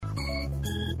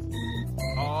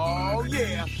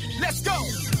yeah, let's go.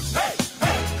 Hey,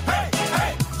 hey, hey,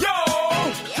 hey, yo,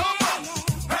 come on.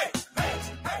 Hey, hey,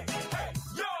 hey, hey,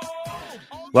 yo.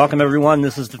 Welcome, everyone.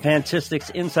 This is the Fantastics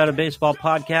Inside of Baseball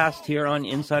podcast here on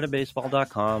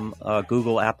InsideOfBaseball.com,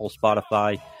 Google, Apple,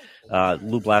 Spotify.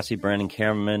 Lou Blasi, Brandon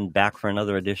Kamerman, back for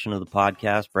another edition of the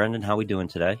podcast. Brandon, how are we doing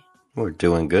today? We're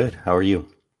doing good. How are you?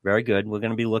 Very good. We're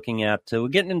going to be looking at, we're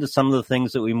getting into some of the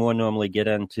things that we more normally get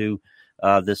into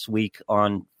this week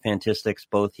on Fantastics,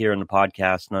 both here in the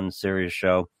podcast and on the Sirius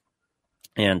show.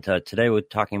 And today we're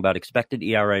talking about expected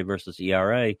ERA versus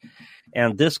ERA.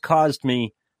 And this caused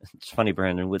me, it's funny,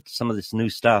 Brandon, with some of this new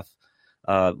stuff,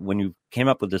 when you came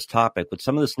up with this topic, with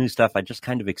some of this new stuff, I just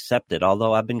kind of accepted,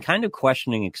 although I've been kind of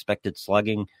questioning expected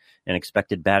slugging and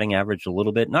expected batting average a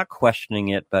little bit, not questioning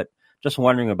it, but just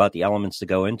wondering about the elements that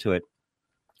go into it.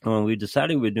 And when we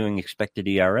decided we were doing expected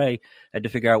ERA, I had to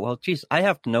figure out, well, geez, I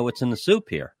have to know what's in the soup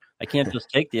here. I can't just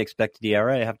take the expected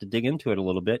ERA. I have to dig into it a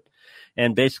little bit.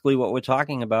 And basically what we're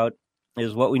talking about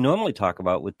is what we normally talk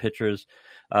about with pitchers.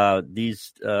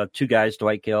 These two guys,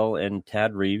 Dwight Gill and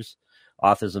Tad Reeves,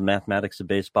 authors of Mathematics of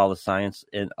Baseball, the Science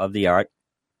of the Art,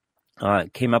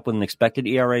 came up with an expected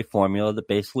ERA formula that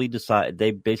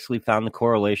basically found the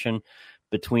correlation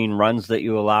between runs that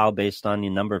you allow based on the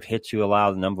number of hits you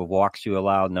allow, the number of walks you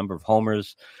allow, the number of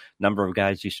homers, number of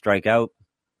guys you strike out.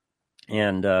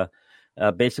 And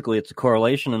basically it's a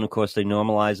correlation. And of course they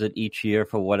normalize it each year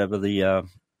for whatever the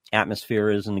atmosphere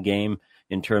is in the game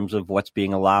in terms of what's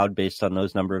being allowed based on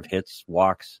those number of hits,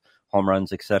 walks, home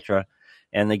runs, etc.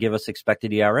 And they give us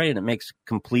expected ERA, and it makes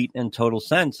complete and total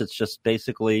sense. It's just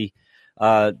basically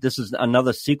this is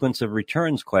another sequence of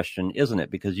returns question, isn't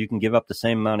it? Because you can give up the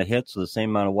same amount of hits, or the same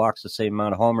amount of walks, the same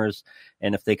amount of homers,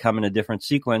 and if they come in a different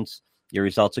sequence, your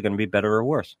results are going to be better or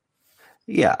worse.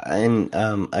 Yeah, and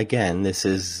again, this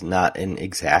is not an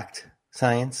exact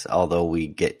science, although we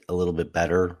get a little bit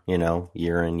better,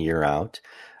 year in, year out.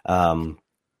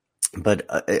 But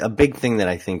a big thing that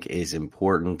I think is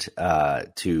important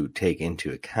to take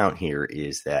into account here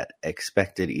is that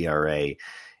expected ERA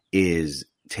is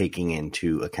taking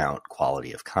into account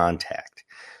quality of contact,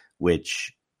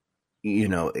 which,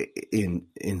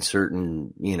 in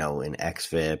certain, in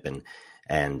xFIP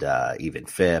and even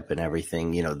FIP and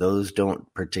everything, those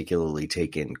don't particularly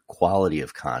take in quality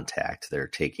of contact. They're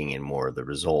taking in more of the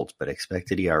results, but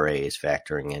expected ERA is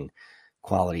factoring in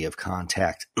quality of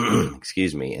contact,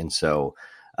 excuse me. And so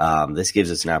this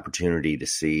gives us an opportunity to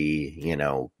see,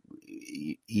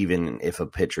 even if a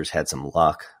pitcher's had some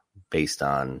luck based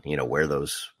on, where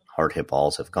those hard hit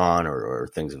balls have gone or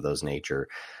things of those nature,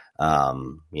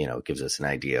 it gives us an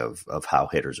idea of how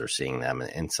hitters are seeing them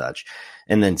and such.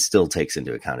 And then still takes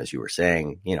into account, as you were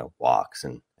saying, walks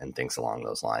and things along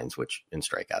those lines, and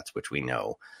strikeouts, which we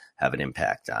know have an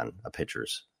impact on a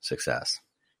pitcher's success.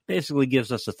 Basically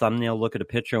gives us a thumbnail look at a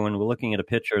pitcher when we're looking at a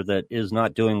pitcher that is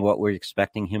not doing what we're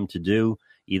expecting him to do,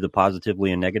 either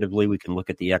positively or negatively. We can look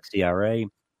at the xERA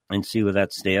and see where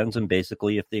that stands. And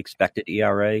basically, if the expected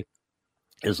ERA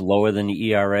is lower than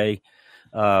the ERA,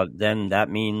 then that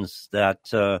means that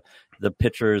the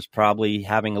pitcher is probably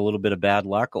having a little bit of bad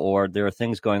luck, or there are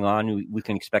things going on. We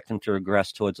can expect him to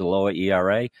regress towards a lower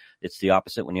ERA. It's the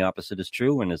opposite when the opposite is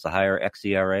true. When there's a higher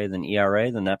xERA than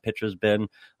ERA, then that pitcher's been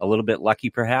a little bit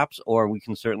lucky perhaps, or we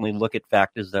can certainly look at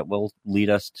factors that will lead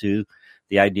us to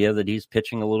the idea that he's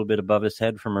pitching a little bit above his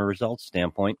head from a results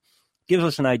standpoint. Gives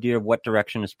us an idea of what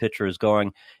direction his pitcher is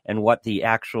going and what the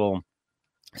actual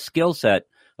skill set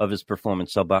of his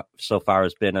performance so far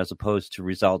has been, as opposed to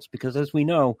results. Because as we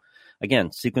know,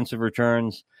 again, sequence of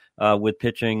returns with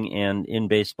pitching and in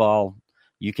baseball,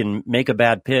 you can make a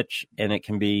bad pitch and it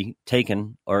can be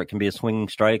taken, or it can be a swinging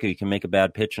strike, or you can make a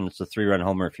bad pitch and it's a 3-run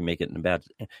homer if you make it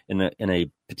in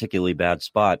a particularly bad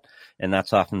spot. And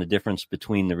that's often the difference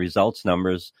between the results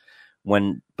numbers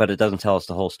but it doesn't tell us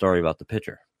the whole story about the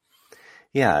pitcher.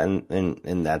 Yeah,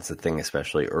 and that's the thing,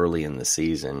 especially early in the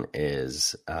season,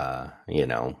 is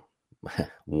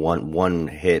one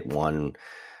hit, one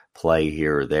play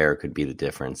here or there could be the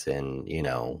difference in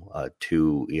a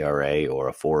 2 ERA or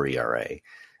a 4 ERA.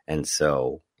 And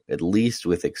so at least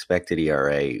with expected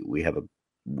ERA,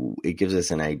 it gives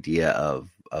us an idea of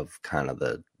kind of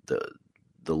the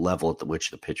level at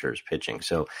which the pitcher is pitching.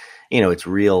 So it's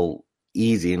real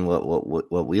easy, and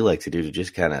what we like to do to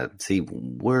just kind of see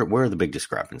where are the big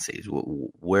discrepancies,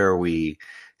 where are we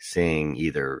seeing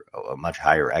either a much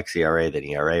higher xERA than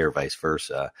ERA or vice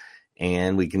versa,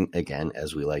 and we can, again,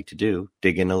 as we like to do,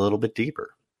 dig in a little bit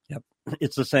deeper. Yep.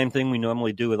 it's the same thing we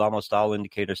normally do with almost all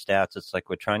indicator stats. It's like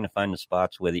we're trying to find the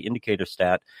spots where the indicator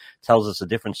stat tells us a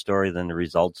different story than the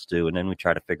results do, and then we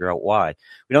try to figure out why.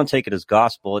 We don't take it as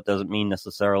gospel. It doesn't mean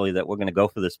necessarily that we're going to go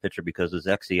for this pitcher because his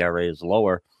xERA is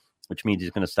lower, which means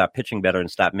he's going to stop pitching better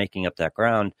and stop making up that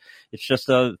ground. It's just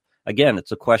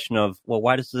it's a question of, well,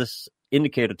 why does this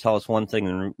indicator tell us one thing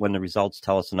and when the results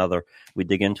tell us another? We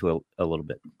dig into it a little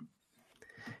bit.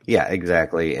 Yeah,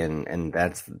 exactly. And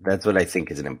that's what I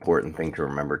think is an important thing to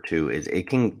remember too, is it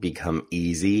can become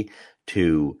easy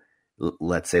to,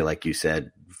 let's say, like you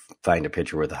said, find a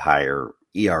pitcher with a higher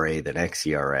ERA than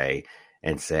xERA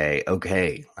and say,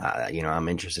 okay, I'm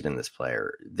interested in this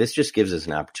player. This just gives us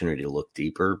an opportunity to look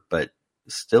deeper, but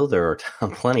still there are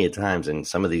plenty of times in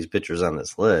some of these pitchers on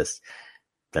this list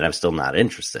that I'm still not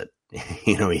interested.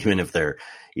 Even if their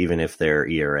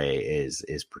ERA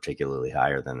is particularly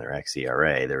higher than their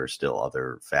xERA, there are still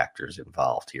other factors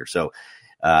involved here. So,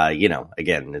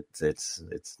 again, it's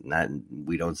not,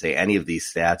 we don't say any of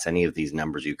these stats, any of these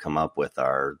numbers you come up with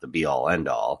are the be all end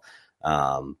all.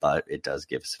 But it does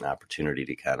give us an opportunity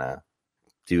to kind of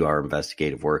do our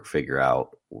investigative work, figure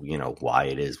out, why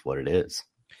it is what it is.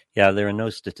 Yeah, there are no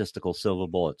statistical silver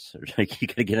bullets. You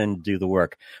got to get in and do the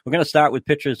work. We're going to start with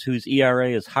pitchers whose ERA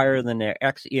is higher than their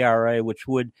xERA, which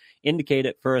would indicate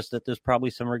at first that there's probably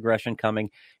some regression coming.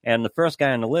 And the first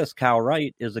guy on the list,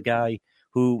 Wright, is a guy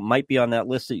who might be on that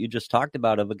list that you just talked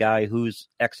about of a guy whose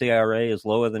xERA is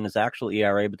lower than his actual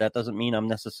ERA, but that doesn't mean I'm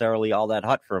necessarily all that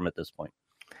hot for him at this point.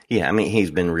 Yeah, I mean,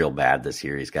 he's been real bad this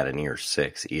year. He's got a near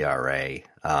 6 ERA.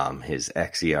 His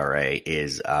xERA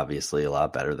is obviously a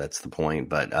lot better. That's the point,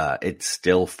 but it's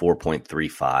still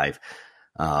 4.35.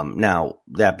 Now,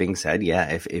 that being said,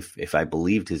 yeah, if I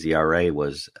believed his ERA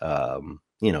was,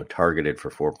 targeted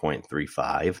for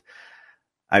 4.35,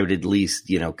 I would at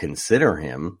least, consider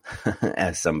him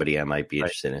as somebody I might be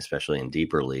interested in, especially in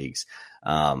deeper leagues.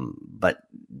 But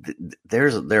there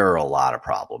are a lot of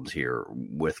problems here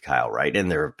with Wright,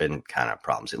 and there have been kind of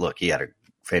problems. Look, he had a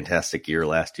fantastic year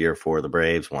last year for the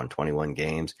Braves, won 21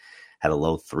 games, had a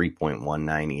low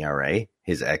 3.19 ERA.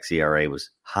 His xERA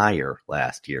was higher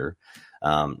last year.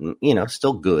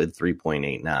 Still good,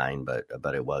 3.89,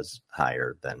 but it was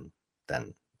higher than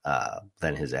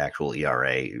his actual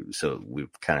ERA. So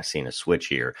we've kind of seen a switch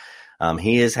here.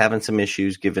 He is having some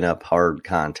issues giving up hard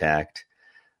contact,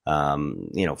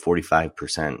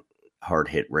 45% hard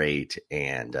hit rate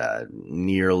and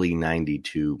nearly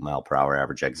 92 mile per hour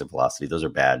average exit velocity. Those are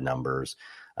bad numbers.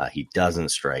 He doesn't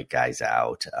strike guys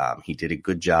out. He did a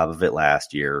good job of it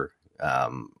last year,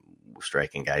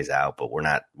 striking guys out, but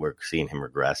we're seeing him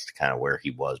regress to kind of where he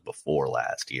was before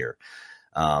last year.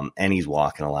 And he's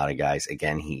walking a lot of guys.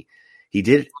 Again, he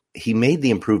made the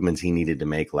improvements he needed to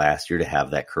make last year to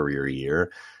have that career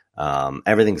year.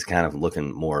 Everything's kind of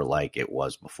looking more like it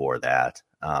was before that.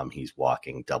 He's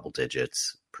walking double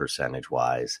digits percentage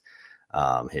wise.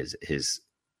 His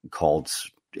called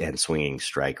and swinging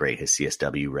strike rate, his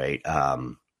CSW rate,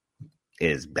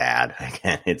 is bad.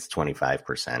 Again, it's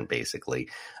 25% basically,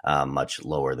 much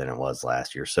lower than it was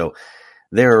last year. So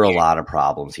there are a lot of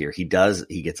problems here. He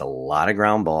gets a lot of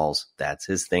ground balls. That's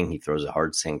his thing. He throws a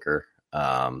hard sinker.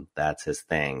 That's his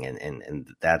thing. And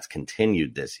that's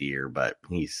continued this year, but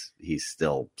he's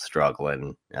still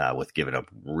struggling, with giving up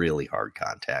really hard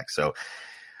contact. So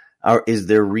is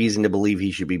there reason to believe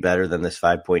he should be better than this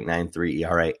 5.93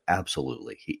 ERA?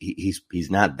 Absolutely.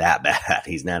 He's not that bad.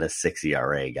 He's not a 6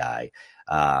 ERA guy.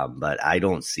 But I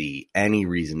don't see any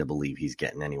reason to believe he's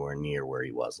getting anywhere near where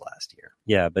he was last year.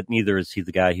 Yeah, but neither is he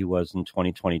the guy he was in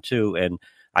 2022. And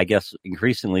I guess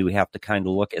increasingly we have to kind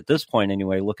of look at this point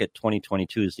anyway, look at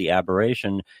 2022 as the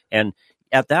aberration. And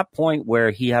at that point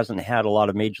where he hasn't had a lot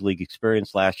of major league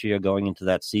experience last year going into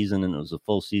that season, and it was a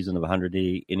full season of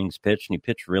 180 innings pitched, and he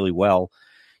pitched really well,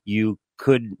 you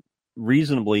could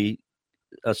reasonably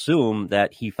assume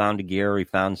that he found a gear, he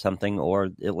found something, or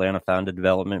Atlanta found a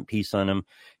development piece on him,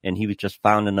 and he was just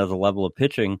found another level of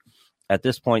pitching. At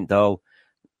this point, though,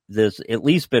 there's at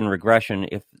least been regression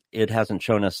if it hasn't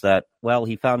shown us that, well,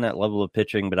 he found that level of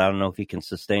pitching, but I don't know if he can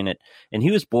sustain it. And he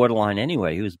was borderline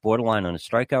anyway. He was borderline on his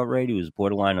strikeout rate. He was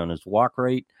borderline on his walk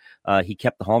rate. He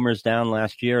kept the homers down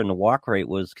last year, and the walk rate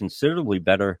was considerably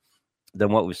better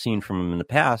than what we've seen from him in the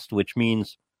past, which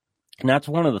means, and that's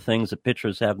one of the things that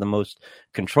pitchers have the most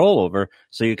control over.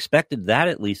 So you expected that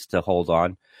at least to hold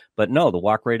on. But no, the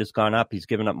walk rate has gone up. He's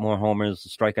given up more homers. The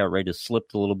strikeout rate has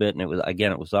slipped a little bit. And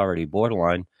it was already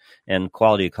borderline. And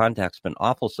quality of contact's been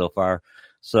awful so far.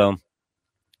 So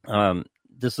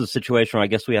this is a situation where I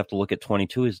guess we have to look at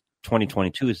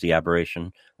 2022 is the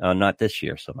aberration, not this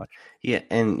year so much. Yeah,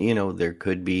 and there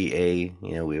could be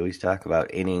we always talk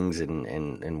about innings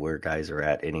and where guys are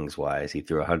at innings wise. He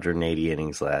threw 180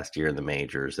 innings last year in the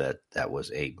majors. That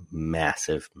was a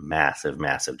massive, massive,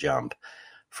 massive jump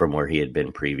from where he had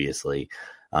been previously.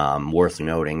 Worth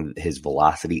noting, his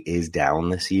velocity is down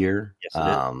this year.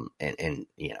 Yes, it is. And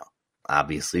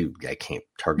obviously I can't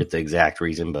target the exact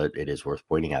reason, but it is worth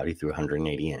pointing out he threw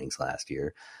 180 innings last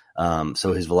year.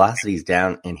 So his velocity is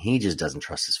down, and he just doesn't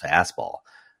trust his fastball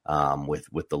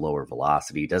with the lower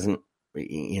velocity. He doesn't,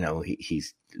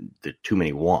 he's too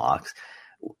many walks.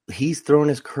 He's throwing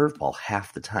his curveball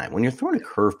half the time. When you're throwing a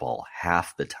curveball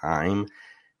half the time,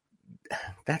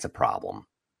 that's a problem.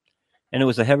 And it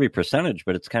was a heavy percentage,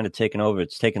 but it's kind of taken over.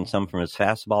 It's taken some from his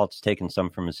fastball. It's taken some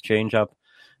from his changeup.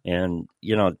 And,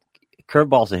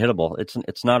 curveball's a hittable.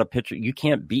 It's not a pitcher. You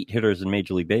can't beat hitters in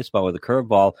Major League Baseball with a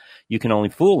curveball. You can only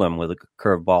fool them with a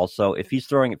curveball. So if he's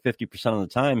throwing it 50% of the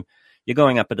time, you're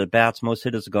going up at the bats. Most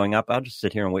hitters are going up. I'll just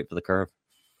sit here and wait for the curve.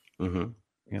 Mm-hmm.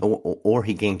 Yeah. Or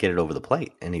he can't get it over the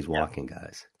plate, and he's walking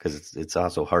guys, because it's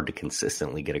also hard to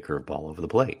consistently get a curveball over the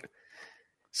plate.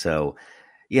 So,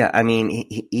 yeah, I mean,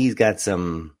 he's got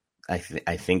some, I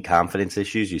think, confidence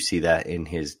issues. You see that in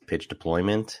his pitch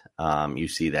deployment. You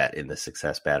see that in the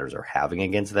success batters are having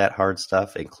against that hard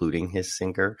stuff, including his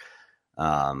sinker.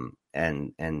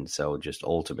 And so just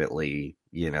ultimately,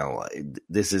 he's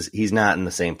not in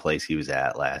the same place he was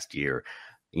at last year.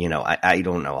 I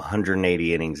don't know.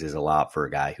 180 innings is a lot for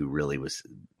a guy who really was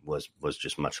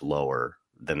just much lower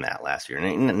than that last year.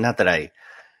 And not that I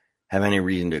have any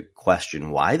reason to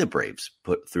question why the Braves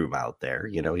threw him out there.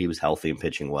 He was healthy and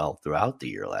pitching well throughout the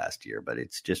year last year, but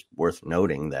it's just worth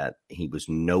noting that he was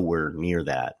nowhere near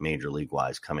that major league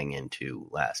wise coming into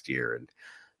last year, and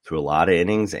threw a lot of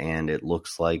innings, and it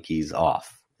looks like he's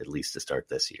off, at least to start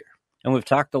this year. And we've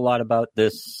talked a lot about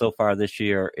this so far this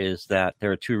year, is that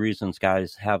there are two reasons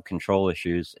guys have control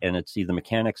issues, and it's either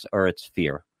mechanics or it's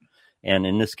fear. And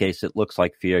in this case, it looks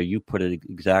like fear. You put it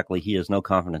exactly. He has no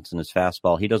confidence in his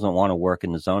fastball. He doesn't want to work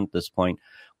in the zone at this point.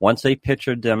 Once a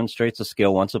pitcher demonstrates a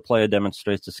skill, once a player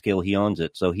demonstrates a skill, he owns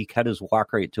it. So he cut his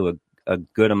walk rate to a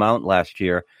good amount last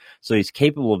year. So he's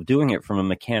capable of doing it from a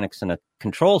mechanics and a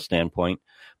control standpoint.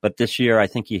 But this year, I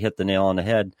think you hit the nail on the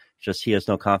head. Just he has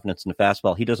no confidence in the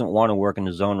fastball. He doesn't want to work in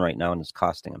the zone right now, and it's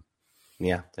costing him.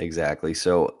 Yeah, exactly.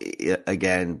 So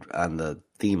again, on the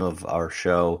theme of our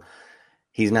show,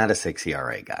 he's not a 6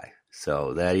 ERA guy.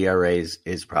 So that ERA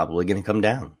is probably going to come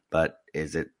down. But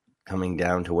is it coming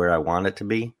down to where I want it to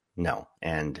be? No.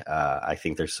 And I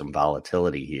think there's some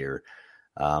volatility here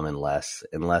unless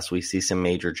we see some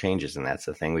major changes. And that's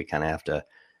the thing we kind of have to,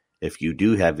 if you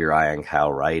do have your eye on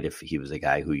Kyle Wright, if he was a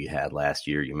guy who you had last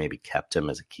year, you maybe kept him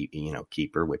as a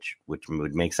keeper, which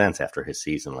would make sense after his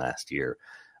season last year.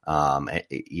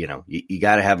 You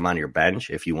got to have him on your bench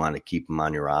if you want to keep him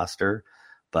on your roster.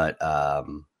 But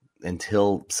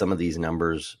until some of these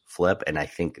numbers flip, and I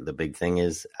think the big thing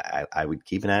is I would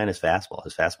keep an eye on his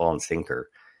fastball and sinker,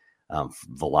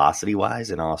 velocity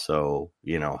wise, and also,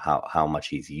 how much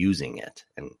he's using it.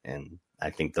 And I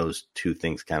think those two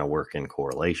things kind of work in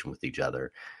correlation with each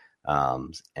other.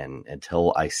 And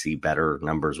until I see better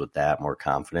numbers with that, more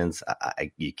confidence,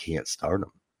 you can't start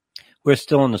him. We're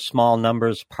still in the small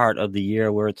numbers part of the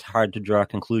year where it's hard to draw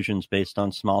conclusions based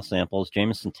on small samples.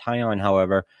 Jameson Taillon,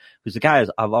 however, who's a guy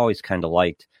I've always kind of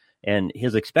liked, and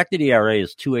his expected ERA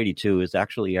is 2.82. His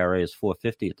actual ERA is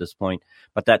 4.50 at this point.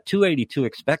 But that 2.82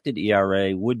 expected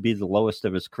ERA would be the lowest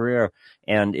of his career,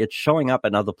 and it's showing up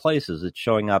in other places. It's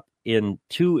showing up in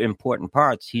two important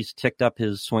parts. He's ticked up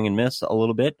his swing and miss a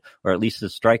little bit, or at least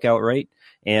his strikeout rate,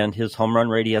 and his home run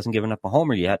rate. He hasn't given up a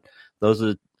homer yet. Those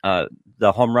are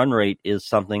the home run rate is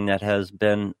something that has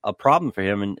been a problem for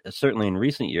him, and certainly in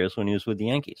recent years when he was with the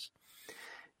Yankees.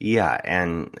 Yeah,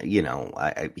 and,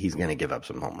 he's going to give up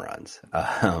some home runs.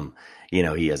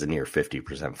 He has a near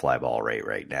 50% fly ball rate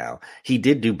right now. He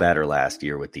did do better last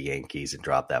year with the Yankees and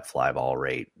dropped that fly ball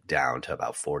rate down to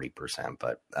about 40%,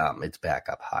 but it's back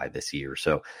up high this year.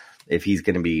 So if he's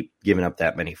going to be giving up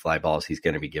that many fly balls, he's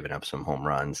going to be giving up some home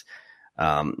runs.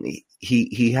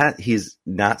 He's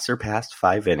not surpassed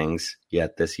 5 innings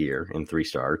yet this year in 3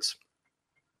 starts.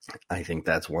 I think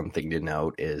that's one thing to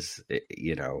note is,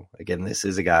 again, this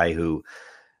is a guy who,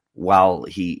 while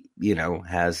he,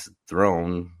 has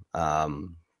thrown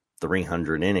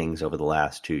 300 innings over the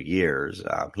last 2 years,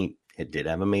 he He did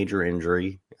have a major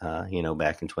injury,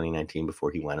 back in 2019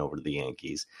 before he went over to the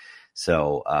Yankees.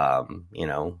 So,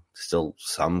 still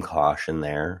some caution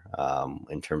there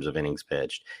in terms of innings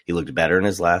pitched. He looked better in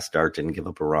his last start, didn't give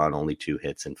up a run, only 2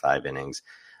 hits in 5 innings.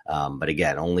 But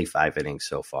again, only 5 innings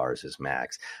so far is his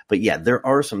max. But yeah, there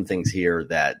are some things here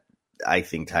that I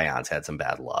think Taillon's had some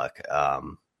bad luck.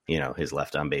 His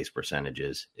left on base percentage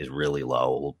is really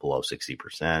low, below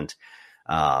 60%.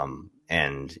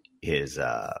 And his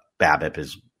BABIP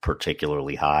is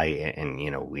particularly high. And,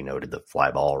 we noted the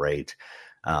fly ball rate.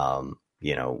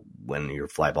 When your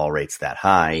fly ball rate's that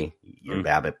high, your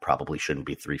BABIP probably shouldn't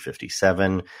be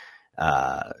 357.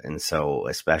 And so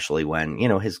especially when,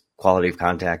 his quality of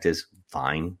contact is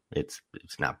fine. It's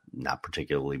not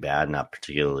particularly bad, not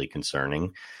particularly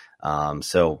concerning.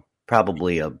 So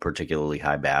probably a particularly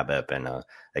high BABIP and a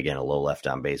low left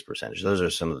on base percentage. Those are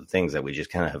some of the things that we just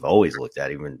kind of have always looked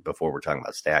at, even before we're talking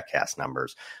about StatCast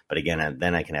numbers. But again,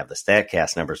 then I can have the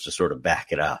StatCast numbers to sort of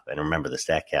back it up. And remember, the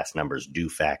StatCast numbers do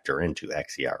factor into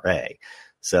xERA.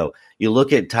 So you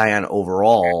look at Taillon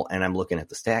overall, and I'm looking at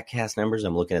the StatCast numbers.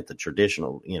 I'm looking at the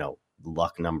traditional,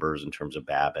 luck numbers in terms of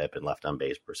BABIP and left on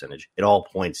base percentage. It all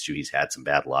points to he's had some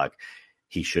bad luck.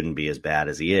 He shouldn't be as bad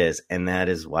as he is. And that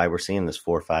is why we're seeing this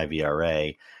 4.5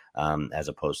 ERA as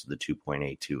opposed to the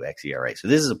 2.82 xERA. So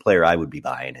this is a player I would be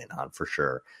buying in on for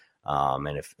sure.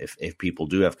 And if people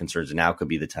do have concerns, now could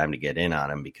be the time to get in on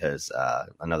him, because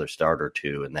another start or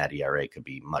two and that ERA could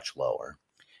be much lower.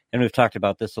 And we've talked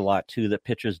about this a lot, too, that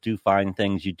pitchers do find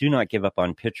things. You do not give up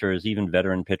on pitchers, even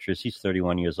veteran pitchers. He's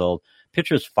 31 years old.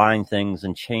 Pitchers find things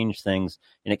and change things,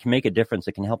 and it can make a difference.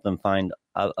 It can help them find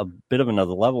a bit of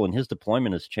another level, and his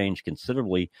deployment has changed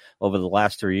considerably over the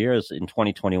last 3 years. In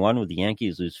 2021 with the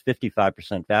Yankees, it was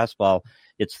 55% fastball.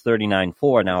 It's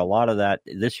 39.4. Now, a lot of that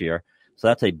this year, so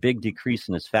that's a big decrease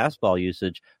in his fastball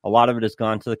usage. A lot of it has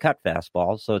gone to the cut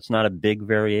fastball, so it's not a big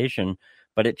variation,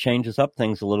 but it changes up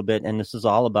things a little bit. And this is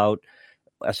all about,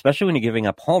 especially when you're giving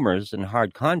up homers and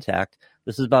hard contact,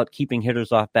 this is about keeping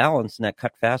hitters off balance. And that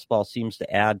cut fastball seems to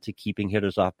add to keeping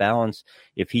hitters off balance.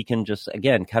 If he can just,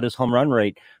 again, cut his home run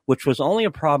rate, which was only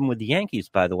a problem with the Yankees,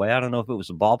 by the way. I don't know if it was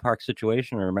a ballpark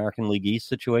situation or American League East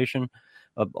situation,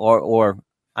 or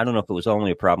I don't know if it was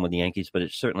only a problem with the Yankees, but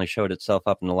it certainly showed itself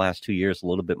up in the last 2 years a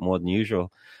little bit more than usual.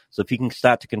 So if he can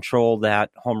start to control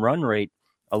that home run rate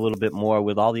a little bit more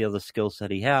with all the other skills that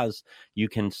he has, you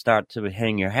can start to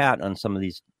hang your hat on some of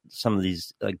these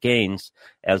gains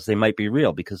as they might be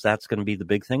real, because that's going to be the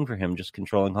big thing for him, just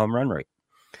controlling home run rate.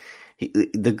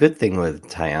 The good thing with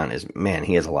Taillon is, man,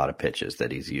 he has a lot of pitches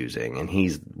that he's using, and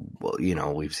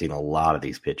we've seen a lot of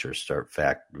these pitchers start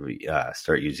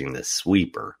using this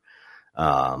sweeper,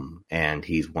 and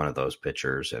he's one of those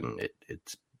pitchers, and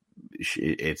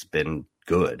it's been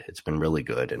good. It's been really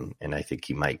good. And I think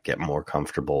he might get more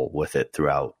comfortable with it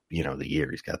throughout, the year.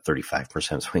 He's got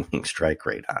 35% swinging strike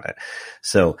rate on it.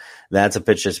 So that's a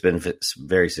pitch that's been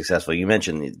very successful. You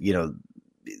mentioned,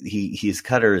 his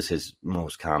cutter is his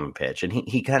most common pitch, and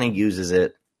he kind of uses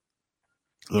it.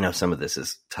 Some of this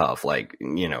is tough. Like,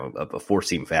 a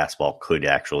four-seam fastball could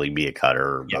actually be a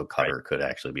cutter. Yep, a cutter could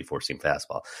actually be four-seam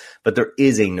fastball. But there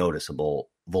is a noticeable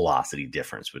velocity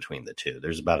difference between the two.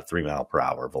 There's about a 3 mile per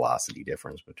hour velocity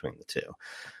difference between the two.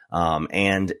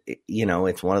 And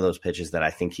it's one of those pitches that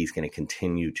I think he's going to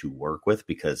continue to work with,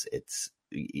 because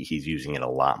he's using it a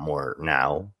lot more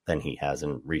now than he has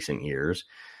in recent years.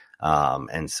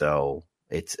 And so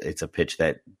it's a pitch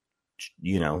that,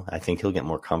 I think he'll get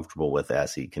more comfortable with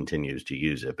as he continues to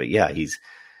use it. But yeah, he's,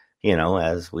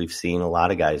 as we've seen a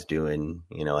lot of guys doing,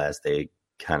 as they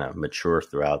kind of mature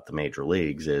throughout the major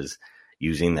leagues, is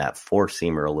using that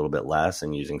four-seamer a little bit less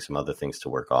and using some other things to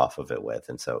work off of it with.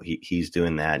 And so he's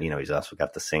doing that. He's also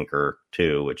got the sinker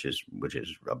too, which is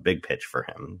a big pitch for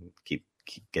him.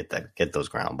 Get those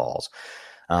ground balls.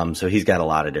 So he's got a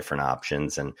lot of different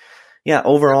options. And yeah,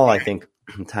 overall, I think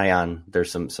Taillon,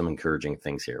 there's some encouraging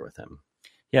things here with him.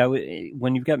 Yeah,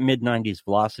 when you've got mid-90s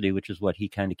velocity, which is what he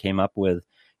kind of came up with,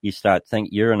 you start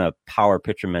you're in a power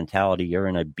pitcher mentality, you're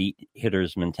in a beat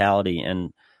hitters mentality,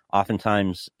 and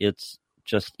oftentimes it's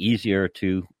just easier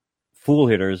to fool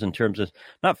hitters in terms of,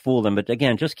 not fool them, but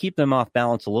again, just keep them off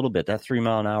balance a little bit. That 3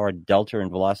 mile an hour delta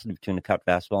in velocity between the cut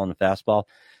fastball and the fastball,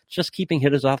 just keeping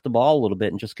hitters off the ball a little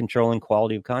bit and just controlling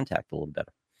quality of contact a little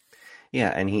better. Yeah,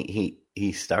 and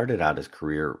he started out his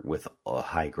career with a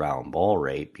high ground ball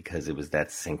rate because it was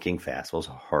that sinking fastball, it was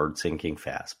a hard sinking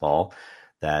fastball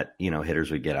that,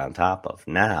 hitters would get on top of.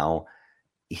 Now,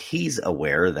 he's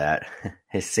aware that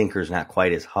his sinker's not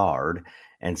quite as hard,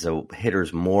 and so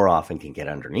hitters more often can get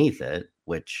underneath it,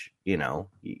 which,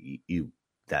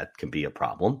 that can be a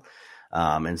problem.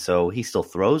 And so he still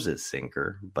throws his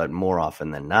sinker, but more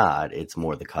often than not, it's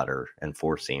more the cutter and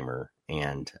four seamer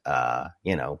and,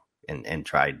 and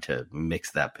tried to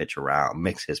mix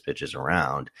his pitches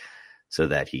around so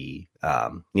that he,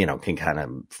 can kind of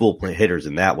fool hitters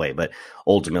in that way. But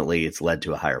ultimately, it's led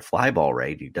to a higher fly ball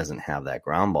rate. He doesn't have that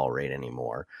ground ball rate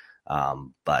anymore,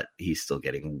 but he's still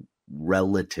getting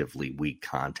relatively weak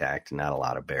contact, not a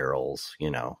lot of barrels.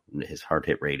 His hard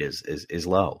hit rate is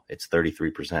low. It's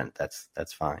 33%.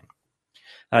 That's fine.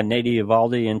 Nate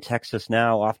Eovaldi in Texas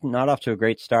now, not off to a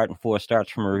great start in 4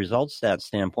 starts from a results stat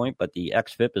standpoint, but the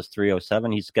xFIP is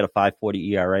 307. He's got a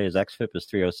 5.40 ERA. His xFIP is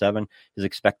 307. His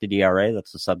expected ERA,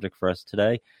 that's the subject for us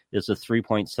today, is a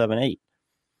 3.78.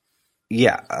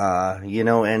 Yeah,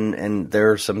 and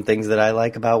there are some things that I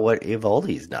like about what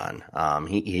Eovaldi's done.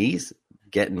 He's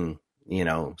getting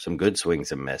some good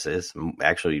swings and misses,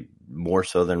 actually more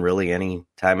so than really any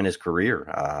time in his career.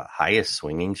 Highest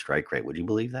swinging strike rate. Would you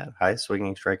believe that? Highest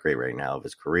swinging strike rate right now of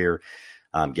his career.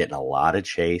 Getting a lot of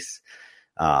chase.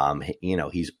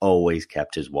 He's always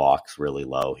kept his walks really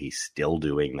low. He's still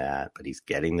doing that, but he's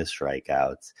getting the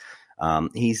strikeouts.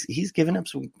 He's given up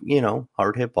some,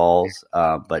 hard hit balls,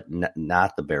 but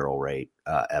not the barrel rate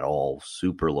at all.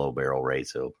 Super low barrel rate.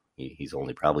 So he's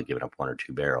only probably given up 1 or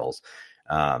 2 barrels.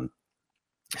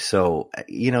 So,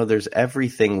 there's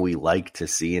everything we like to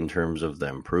see in terms of the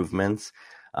improvements.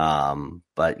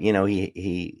 But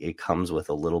it comes with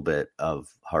a little bit of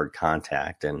hard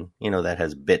contact and, that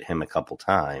has bit him a couple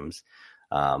times.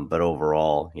 But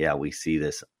overall, yeah, we see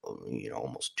this,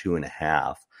 almost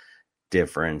 2.5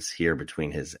 difference here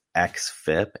between his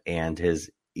xFIP and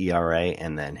his ERA.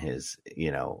 And then his,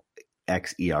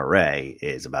 xERA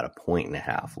is about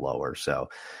 1.5 lower. So,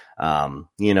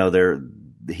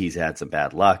 he's had some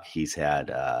bad luck. He's had,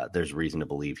 there's reason to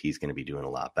believe he's going to be doing a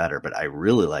lot better, but I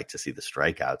really like to see the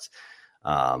strikeouts,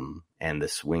 and the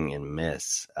swing and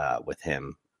miss, with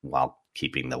him while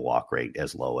keeping the walk rate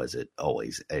as low as it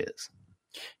always is.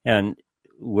 And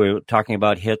we're talking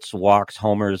about hits, walks,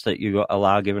 homers that you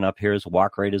allow given up here. His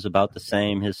walk rate is about the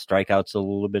same. His strikeouts a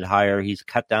little bit higher. He's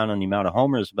cut down on the amount of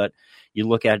homers, but you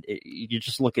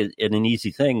just look at an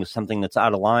easy thing, something that's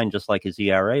out of line, just like his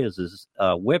ERA is his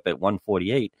whip at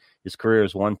 148. His career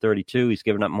is 132. He's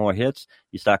given up more hits.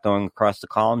 You start going across the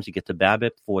columns, you get to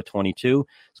BABIP 422.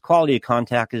 His quality of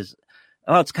contact is,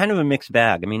 it's kind of a mixed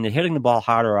bag. I mean, they're hitting the ball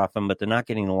harder off him, but they're not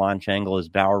getting the launch angle. His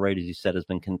barrel rate, as you said, has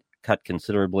been cut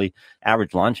considerably.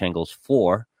 Average launch angle is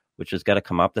 4, which has got to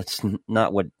come up. It's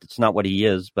not what he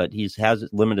is, but he has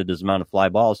limited his amount of fly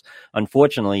balls.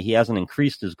 Unfortunately, he hasn't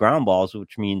increased his ground balls,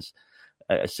 which means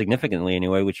significantly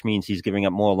anyway, which means he's giving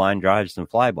up more line drives than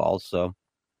fly balls. So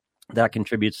that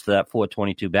contributes to that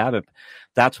 422 BABIP.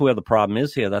 That's where the problem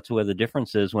is here. That's where the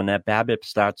difference is when that BABIP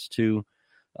starts to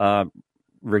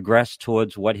regress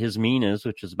towards what his mean is,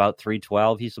 which is about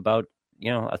 312. He's about,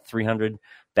 a 300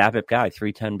 BABIP guy,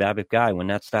 310 BABIP guy. When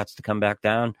that starts to come back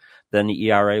down, then the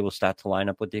ERA will start to line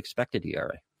up with the expected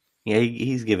ERA. Yeah,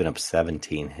 he's given up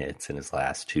 17 hits in his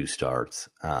last 2 starts.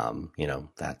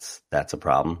 That's a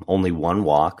problem. Only 1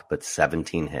 walk, but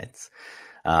 17 hits.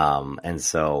 And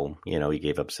so, he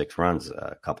gave up 6 runs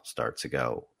a couple starts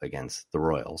ago against the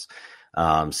Royals.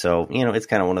 So, it's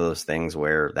kind of one of those things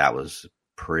where that was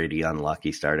pretty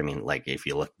unlucky start. I mean, like if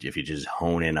you just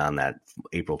hone in on that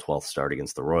April 12th start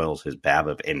against the Royals, his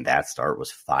BABIP in that start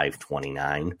was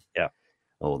 529. Yeah.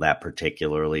 Well, that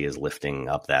particularly is lifting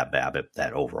up that BABIP,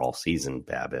 that overall season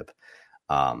BABIP,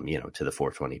 to the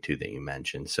 422 that you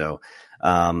mentioned. So,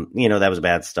 that was a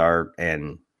bad start,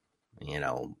 and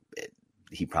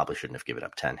he probably shouldn't have given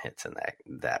up 10 hits in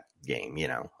that game.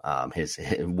 His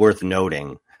worth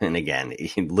noting, and again,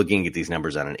 looking at these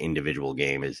numbers on an individual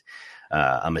game is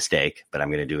a mistake, but I'm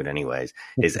going to do it anyways.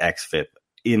 His xFIP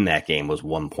in that game was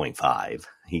 1.5.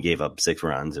 He gave up 6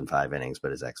 runs in 5 innings,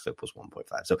 but his xFIP was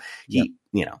 1.5. So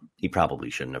he probably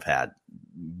shouldn't have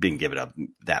been giving up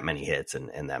that many hits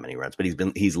and that many runs, but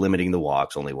he's limiting the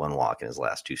walks, only 1 walk in his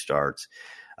last 2 starts.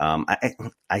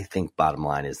 I think bottom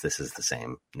line is this is the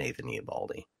same Nathan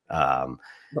Eovaldi.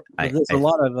 There's a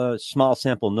lot of small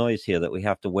sample noise here that we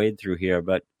have to wade through here,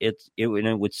 but it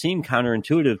would seem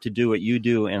counterintuitive to do what you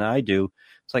do and I do.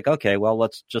 It's like, okay, well,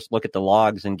 let's just look at the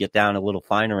logs and get down a little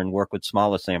finer and work with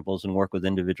smaller samples and work with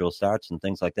individual starts and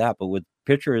things like that. But with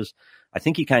pitchers, I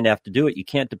think you kind of have to do it. You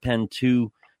can't depend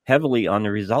too heavily on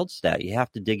the results stat. You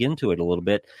have to dig into it a little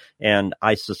bit. And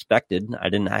I suspected, I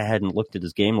hadn't looked at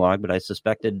his game log, but I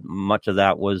suspected much of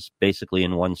that was basically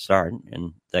in one start,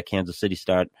 and that Kansas City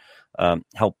start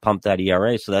helped pump that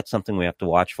ERA. So that's something we have to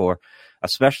watch for,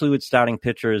 especially with starting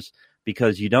pitchers,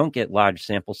 because you don't get large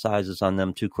sample sizes on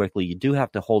them too quickly. You do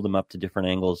have to hold them up to different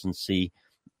angles and see,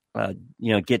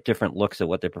 get different looks at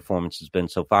what their performance has been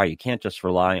so far. You can't just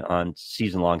rely on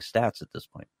season-long stats at this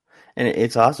point. And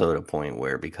it's also at a point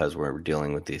where, because we're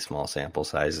dealing with these small sample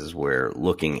sizes, where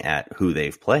looking at who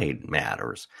they've played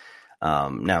matters.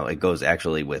 Now, it goes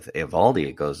actually with Eovaldi,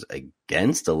 it goes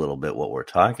against a little bit what we're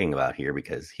talking about here,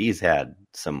 because he's had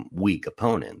some weak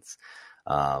opponents.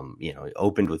 He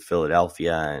opened with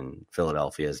Philadelphia, and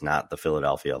Philadelphia is not the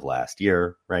Philadelphia of last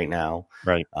year right now.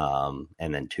 Right.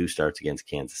 And then 2 starts against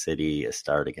Kansas City, a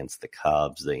start against the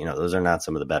Cubs. Those are not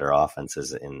some of the better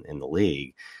offenses in the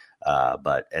league.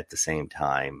 But at the same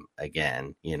time,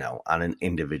 again, on an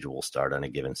individual start, on a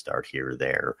given start here or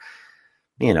there,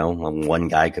 one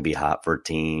guy could be hot for a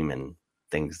team, and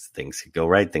things could go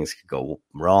right, things could go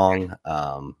wrong.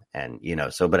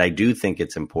 But I do think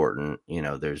it's important,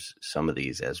 there's some of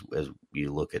these, as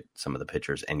you look at some of the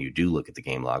pitchers and you do look at the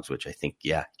game logs, which I think,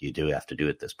 you do have to do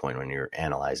at this point when you're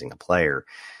analyzing a player.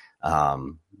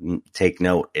 Take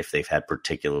note if they've had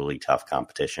particularly tough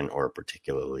competition or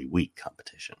particularly weak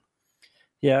competition.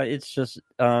 Yeah, it's just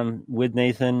with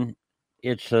Nathan,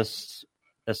 it's just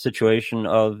a situation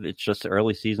of it's just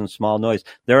early season small noise.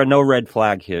 There are no red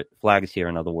flags here.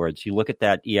 In other words, you look at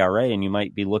that ERA and you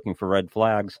might be looking for red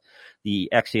flags. The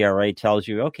xERA tells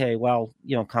you, okay, well,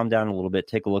 calm down a little bit,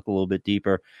 take a look a little bit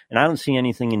deeper. And I don't see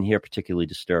anything in here particularly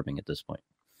disturbing at this point.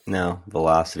 No,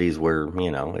 velocities were,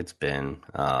 it's been,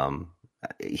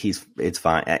 it's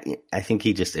fine. I think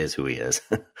he just is who he is.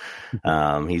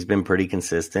 He's been pretty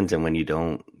consistent. And when you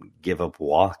don't give up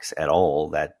walks at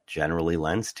all, that generally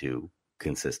lends to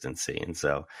consistency. And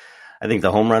so I think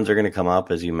the home runs are going to come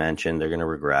up, as you mentioned. They're going to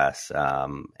regress.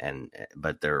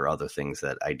 But there are other things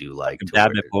that I do like. The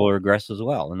BABIP will regress as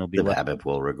well. And the BABIP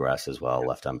will regress as well,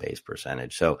 left on base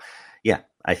percentage. So, yeah,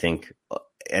 I think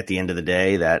at the end of the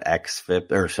day, that xERA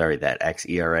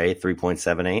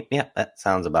 3.78. Yeah, that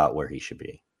sounds about where he should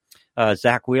be.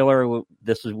 Zack Wheeler,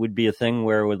 would be a thing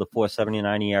where with a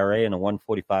 4.79 ERA and a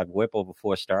 1.45 WHIP over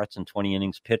 4 starts and 20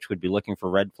 innings pitched, would be looking for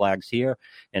red flags here.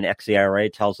 And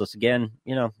xERA tells us again,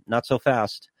 not so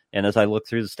fast. And as I look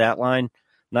through the stat line,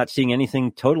 not seeing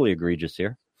anything totally egregious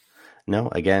here. No,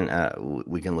 again,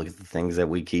 we can look at the things that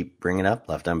we keep bringing up.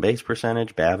 Left on base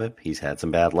percentage, BABIP, he's had some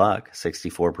bad luck.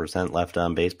 64% left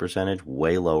on base percentage,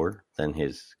 way lower than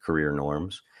his career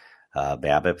norms.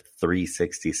 BABIP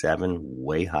 367,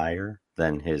 way higher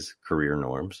than his career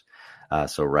norms.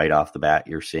 So right off the bat,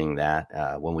 you're seeing that.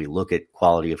 When we look at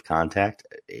quality of contact,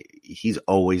 he's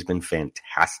always been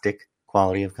fantastic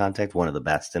quality of contact, one of the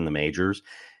best in the majors.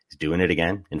 He's doing it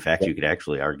again. In fact, you could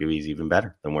actually argue he's even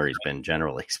better than where he's been,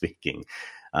 generally speaking.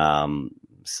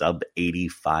 Sub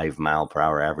 85 mile per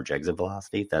hour average exit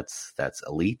velocity. That's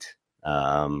elite.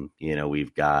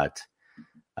 We've got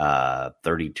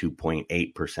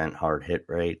 32.8% hard hit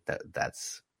rate.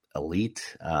 That's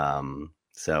elite.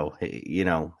 So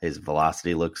his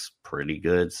velocity looks pretty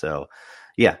good. So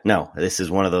yeah, no, this is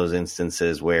one of those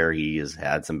instances where he has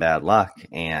had some bad luck,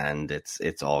 and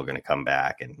it's all going to come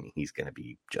back, and he's going to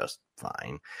be just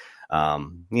fine.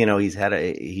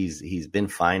 He's been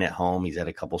fine at home. He's had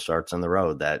a couple starts on the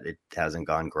road that it hasn't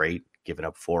gone great, giving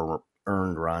up 4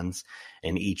 earned runs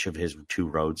in each of his 2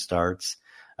 road starts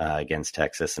against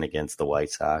Texas and against the White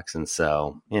Sox. And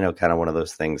so, kind of one of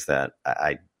those things that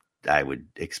I would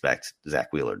expect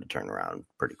Zack Wheeler to turn around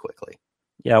pretty quickly.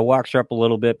 Yeah, walks are up a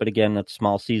little bit, but again, that's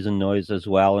small season noise as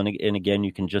well. And again,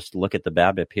 you can just look at the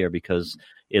BABIP here because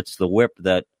it's the WHIP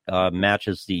that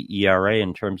matches the ERA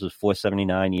in terms of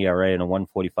 4.79 ERA and a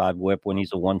 1.45 WHIP when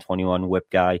he's a 1.21 WHIP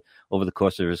guy over the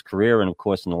course of his career. And of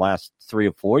course, in the last 3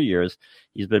 or 4 years,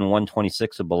 he's been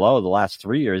 1.26 or below. The last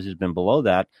 3 years, he's been below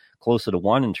that, closer to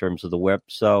 1 in terms of the WHIP.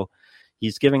 So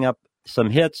he's giving up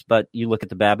some hits, but you look at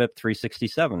the BABIP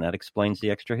 367. That explains the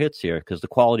extra hits here because the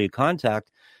quality of contact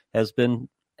has been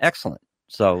excellent.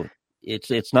 So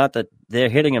it's not that they're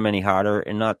hitting him any harder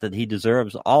and not that he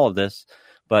deserves all of this,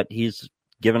 but he's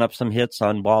given up some hits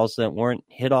on balls that weren't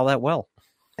hit all that well.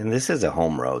 And this is a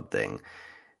home road thing.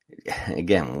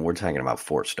 Again, when we're talking about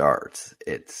 4 starts,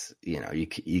 it's,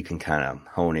 you can kind of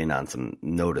hone in on some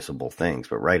noticeable things,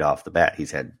 but right off the bat,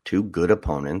 he's had 2 good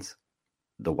opponents,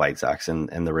 the White Sox and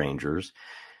the Rangers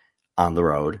on the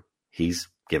road. He's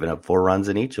given up 4 runs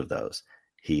in each of those.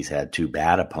 He's had 2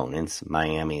 bad opponents,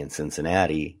 Miami and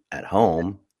Cincinnati, at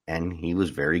home, and he was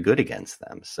very good against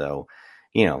them. So,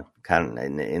 kind of,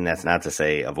 and that's not to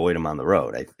say avoid him on the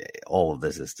road. All of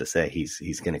this is to say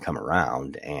he's going to come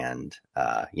around, and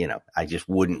I just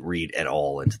wouldn't read at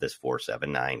all into this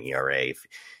 4.79 ERA. If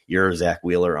you're a Zack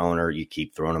Wheeler owner, you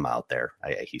keep throwing him out there.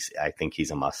 I think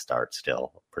he's a must start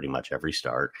still, pretty much every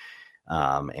start.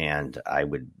 And I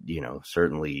would,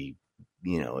 certainly,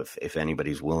 if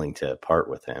anybody's willing to part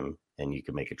with him and you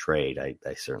can make a trade,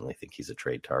 I certainly think he's a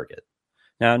trade target.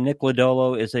 Now, Nick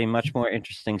Lodolo is a much more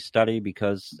interesting study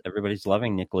because everybody's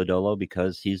loving Nick Lodolo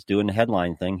because he's doing the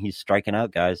headline thing. He's striking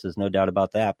out guys. There's no doubt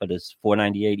about that. But his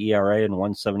 4.98 ERA and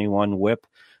 1.71 WHIP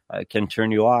can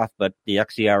turn you off. But the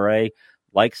xERA,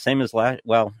 same as last.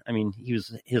 Well, I mean,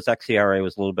 his xERA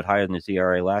was a little bit higher than his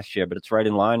ERA last year, but it's right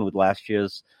in line with last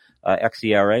year's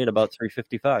xERA at about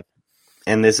 3.55.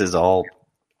 And this is all.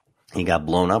 He got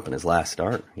blown up in his last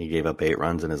start. He gave up 8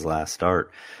 runs in his last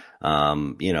start.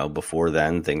 Before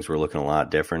then, things were looking a lot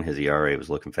different. His ERA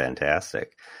was looking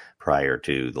fantastic prior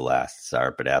to the last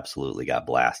start, but absolutely got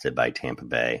blasted by Tampa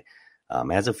Bay,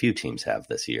 as a few teams have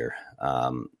this year,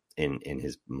 in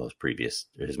his most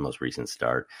recent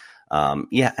start.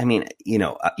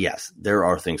 Yes, there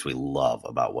are things we love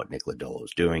about what Nick Lodolo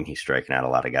is doing. He's striking out a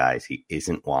lot of guys. He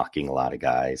isn't walking a lot of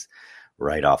guys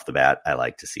right off the bat. I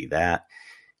like to see that.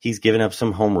 He's given up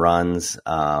some home runs,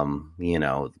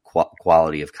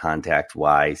 quality of contact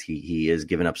wise. He is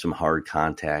giving up some hard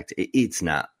contact. It's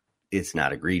not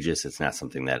egregious. It's not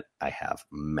something that I have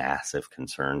massive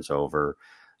concerns over.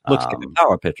 Looks like a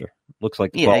power pitcher. Looks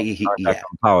like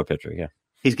power pitcher. Yeah.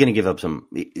 He's going to give up some.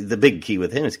 The big key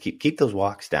with him is keep those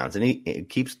walks down, and he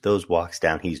keeps those walks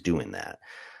down. He's doing that.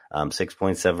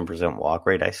 6.7% walk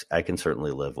rate. I can certainly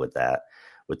live with that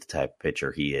with the type of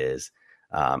pitcher he is.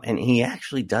 And he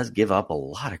actually does give up a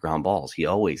lot of ground balls. He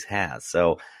always has.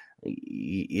 So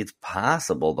it's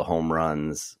possible the home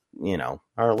runs,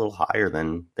 are a little higher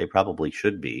than they probably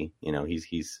should be.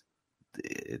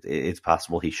 It's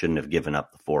possible he shouldn't have given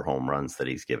up the 4 home runs that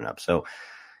he's given up. So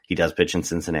he does pitch in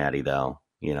Cincinnati, though.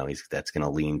 That's going to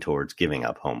lean towards giving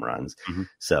up home runs. Mm-hmm.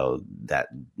 So that,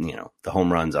 the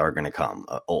home runs are going to come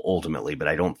ultimately, but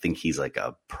I don't think he's like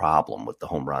a problem with the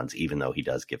home runs, even though he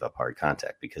does give up hard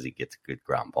contact because he gets a good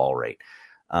ground ball rate.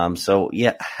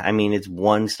 It's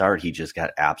one start. He just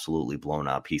got absolutely blown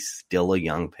up. He's still a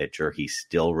young pitcher. He's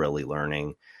still really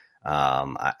learning.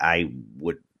 I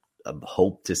would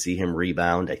hope to see him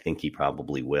rebound. I think he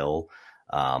probably will.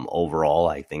 Overall,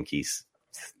 I think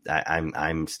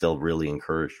I'm still really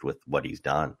encouraged with what he's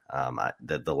done.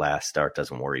 The last start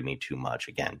doesn't worry me too much.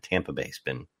 Again, Tampa Bay's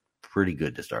been pretty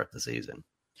good to start the season.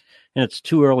 And it's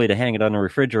too early to hang it on the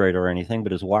refrigerator or anything,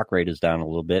 but his walk rate is down a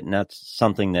little bit, and that's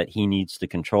something that he needs to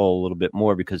control a little bit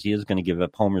more because he is going to give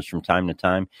up homers from time to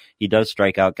time. He does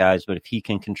strike out guys, but if he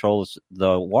can control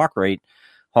the walk rate,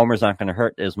 homers aren't going to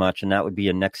hurt as much, and that would be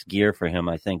a next gear for him,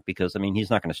 I think, because, he's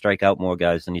not going to strike out more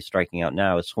guys than he's striking out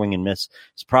now. His swing and miss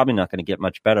is probably not going to get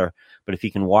much better, but if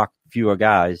he can walk fewer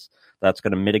guys, that's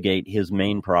going to mitigate his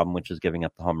main problem, which is giving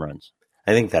up the home runs.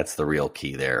 I think that's the real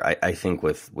key there. I think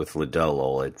with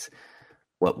Lodolo, it's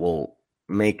what will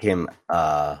make him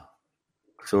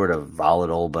sort of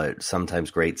volatile, but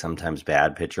sometimes great, sometimes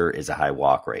bad pitcher is a high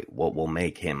walk rate. What will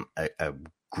make him a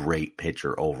great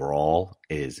pitcher overall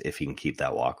is if he can keep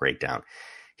that walk rate down.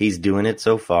 He's doing it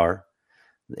so far.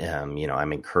 I'm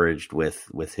encouraged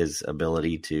with his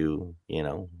ability to,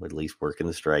 at least work in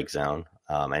the strike zone.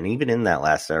 And even in that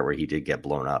last start where he did get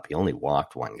blown up, he only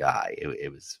walked one guy.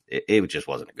 It just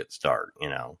wasn't a good start.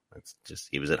 It's just,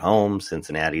 he was at home.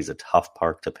 Cincinnati's a tough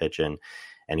park to pitch in,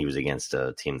 and he was against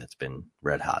a team that's been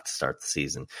red hot to start the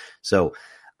season. So,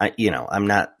 I'm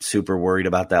not super worried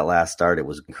about that last start. It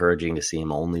was encouraging to see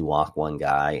him only walk one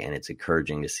guy, and it's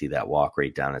encouraging to see that walk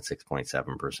rate down at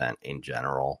 6.7% in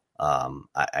general.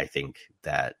 I think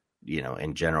that,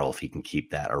 in general, if he can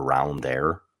keep that around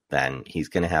there, then he's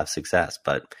going to have success.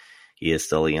 But he is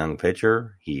still a young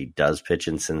pitcher. He does pitch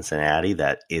in Cincinnati.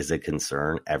 That is a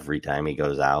concern every time he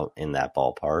goes out in that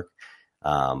ballpark.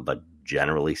 But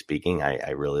generally speaking, I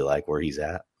really like where he's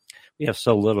at. We have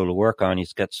so little to work on.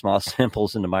 He's got small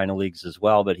samples in the minor leagues as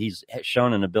well, but he's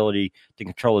shown an ability to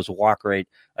control his walk rate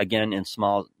again in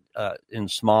small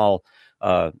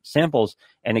samples.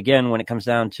 And again, when it comes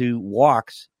down to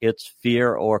walks, it's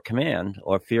fear or command,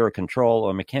 or fear or control,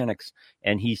 or mechanics.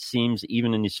 And he seems,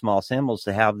 even in these small samples,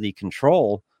 to have the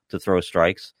control to throw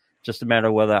strikes. Just a matter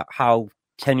of how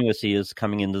tenuous he is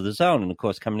coming into the zone. And of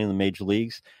course, coming into the major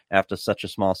leagues after such a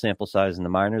small sample size in the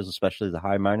minors, especially the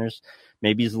high minors,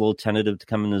 maybe he's a little tentative to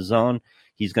come in the zone.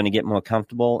 He's going to get more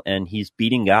comfortable, and he's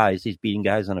beating guys. He's beating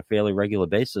guys on a fairly regular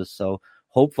basis. So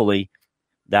hopefully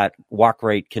that walk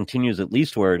rate continues at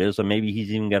least where it is, or maybe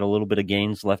he's even got a little bit of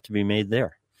gains left to be made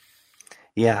there.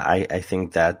 Yeah, I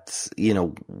think that's,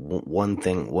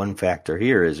 one factor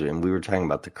here is, and we were talking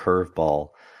about the curveball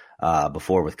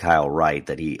before with Kyle Wright,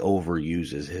 that he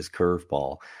overuses his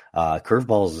curveball.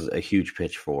 Curveball is a huge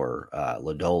pitch for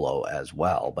Lodolo as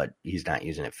well, but he's not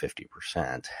using it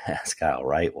 50% as Kyle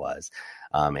Wright was.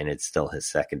 And it's still his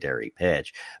secondary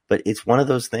pitch. But it's one of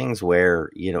those things where,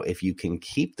 if you can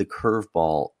keep the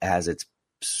curveball as its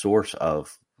source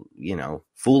of,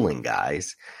 fooling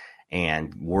guys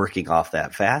and working off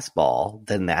that fastball,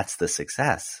 then that's the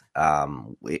success.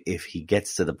 If he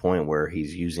gets to the point where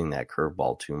he's using that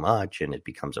curveball too much and it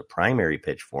becomes a primary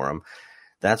pitch for him,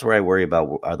 that's where I worry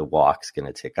about, are the walks going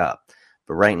to tick up?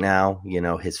 But right now,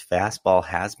 his fastball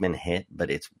has been hit,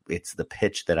 but it's the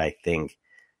pitch that I think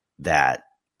that,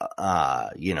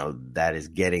 that is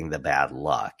getting the bad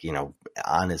luck.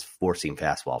 On his four-seam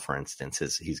fastball, for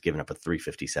instance, he's given up a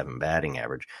 357 batting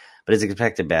average, but his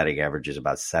expected batting average is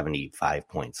about 75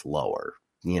 points lower.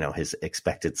 His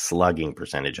expected slugging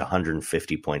percentage,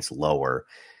 150 points lower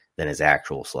than his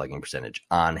actual slugging percentage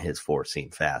on his four-seam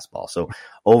fastball. So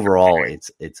overall,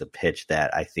 it's a pitch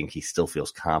that I think he still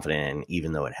feels confident in,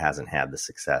 even though it hasn't had the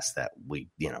success that we,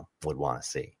 would want to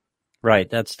see. Right,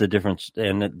 that's the difference,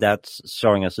 and that's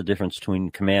showing us the difference between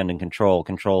command and control.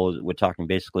 Control, we're talking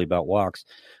basically about walks.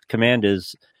 Command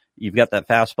is, you've got that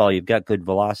fastball, you've got good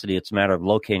velocity, it's a matter of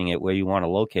locating it where you want to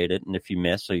locate it, and if you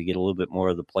miss or you get a little bit more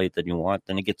of the plate than you want,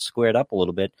 then it gets squared up a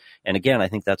little bit. And again, I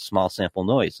think that's small sample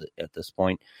noise at this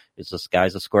point. It's just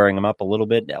guys are squaring him up a little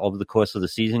bit. Over the course of the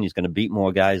season, he's going to beat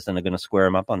more guys than are going to square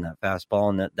him up on that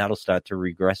fastball, and that'll start to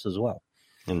regress as well.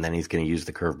 And then he's going to use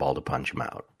the curveball to punch him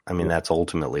out. I mean, that's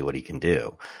ultimately what he can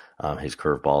do. His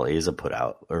curveball is a put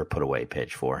out or put away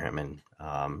pitch for him. And,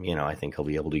 I think he'll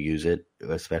be able to use it,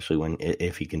 especially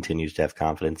if he continues to have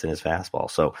confidence in his fastball.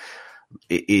 So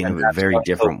in a very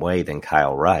different way than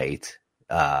Kyle Wright,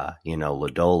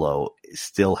 Lodolo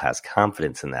still has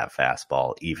confidence in that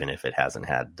fastball, even if it hasn't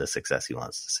had the success he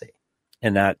wants to see.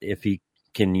 And that if he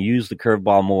can use the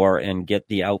curveball more and get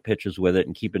the out pitches with it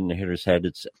and keep it in the hitter's head,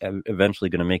 it's eventually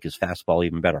going to make his fastball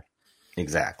even better.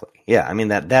 Exactly. Yeah. I mean,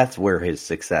 that's where his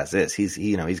success is.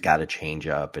 He's got a change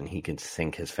up and he can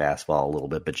sink his fastball a little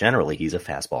bit, but generally he's a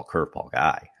fastball curveball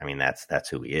guy. I mean, that's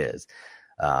who he is.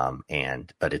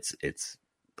 But it's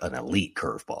an elite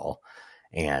curveball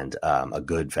and a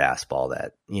good fastball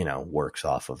that, works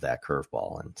off of that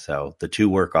curveball. And so the two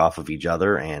work off of each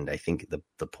other. And I think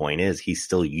the point is he's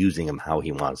still using him how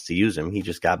he wants to use him. He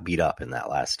just got beat up in that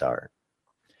last start.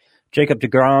 Jacob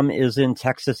deGrom is in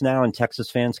Texas now, and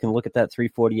Texas fans can look at that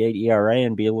 3.48 ERA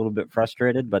and be a little bit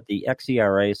frustrated. But the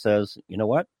xERA says, you know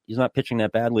what? He's not pitching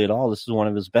that badly at all. This is one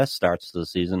of his best starts to the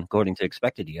season, according to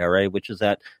expected ERA, which is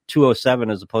at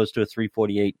 2.07 as opposed to a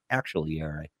 3.48 actual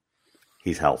ERA.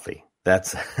 He's healthy.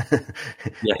 That's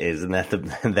yeah.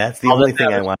 That's the only thing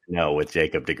I want to know with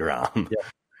Jacob deGrom. Yeah.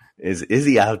 Is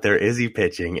he out there? Is he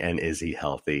pitching? And is he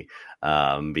healthy?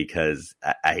 Because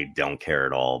I don't care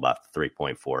at all about the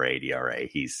 3.48 ERA.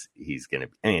 He's going to,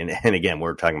 and again,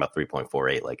 we're talking about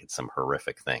 3.48 like it's some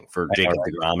horrific thing. For Jacob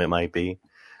deGrom, it might be,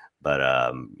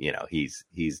 but he's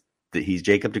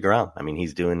Jacob deGrom. I mean,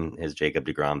 he's doing his Jacob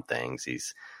deGrom things.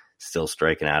 He's still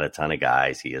striking out a ton of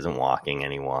guys. He isn't walking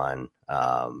anyone.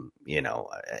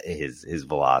 His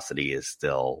velocity is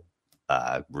still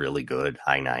really good,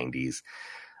 high 90s.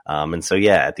 And so,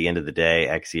 yeah, at the end of the day,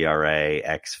 xERA,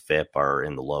 xFIP are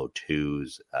in the low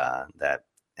twos. That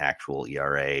actual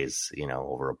ERA is,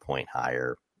 over a point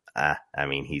higher.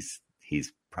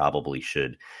 He's probably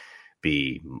should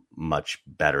be much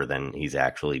better than he's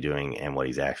actually doing. And what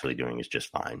he's actually doing is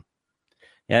just fine.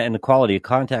 Yeah, and the quality of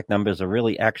contact numbers are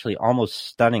really actually almost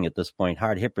stunning at this point.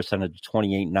 Hard hit percentage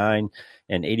 28.9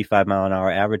 and 85 mile an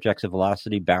hour average exit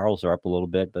velocity. Barrels are up a little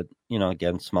bit, but,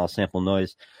 again, small sample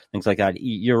noise, things like that.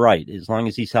 You're right. As long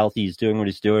as he's healthy, he's doing what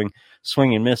he's doing.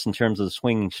 Swing and miss in terms of the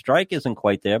swinging strike isn't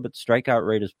quite there, but strikeout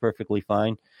rate is perfectly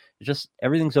fine. It's just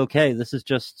everything's okay. This is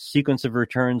just sequence of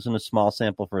returns in a small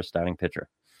sample for a starting pitcher.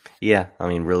 Yeah,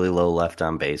 really low left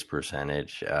on base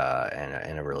percentage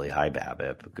and a really high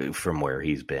BABIP from where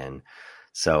he's been.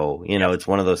 So, it's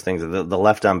one of those things. The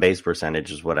left on base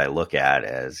percentage is what I look at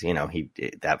as,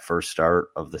 that first start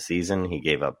of the season, he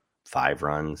gave up 5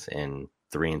 runs in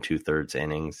 3 2/3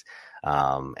 innings.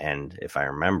 And if I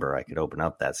remember, I could open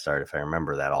up that start. If I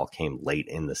remember, that all came late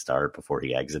in the start before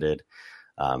he exited.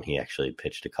 He actually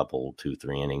pitched a couple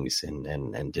 2-3 innings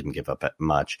and didn't give up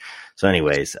much. So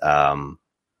anyways,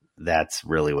 that's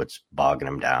really what's bogging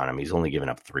him down. He's only given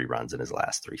up 3 runs in his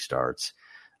last 3 starts.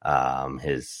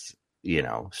 His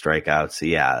strikeouts.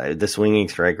 Yeah, the swinging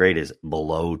strike rate is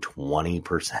below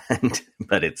 20%,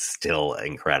 but it's still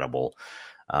incredible.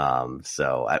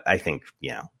 So I think,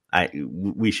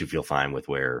 we should feel fine with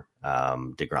where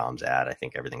deGrom's at. I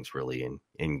think everything's really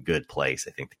in good place.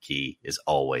 I think the key is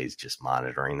always just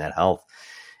monitoring that health.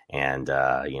 And,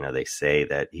 they say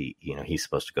that he's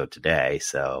supposed to go today.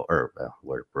 So,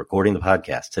 we're recording the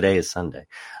podcast. Today is Sunday.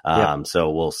 So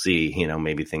we'll see,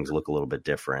 maybe things look a little bit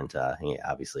different. He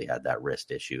obviously had that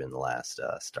wrist issue in the last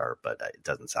start, but it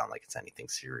doesn't sound like it's anything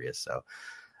serious. So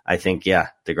I think,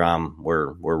 deGrom,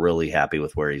 we're really happy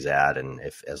with where he's at. And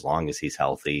as long as he's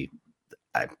healthy,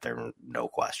 there are no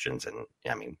questions. And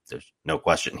there's no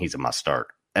question he's a must start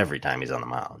every time he's on the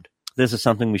mound. This is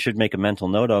something we should make a mental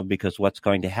note of, because what's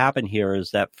going to happen here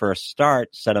is that first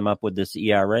start set him up with this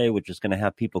ERA, which is going to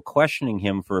have people questioning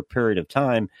him for a period of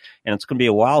time. And it's going to be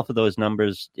a while for those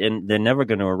numbers. And they're never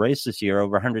going to erase this year.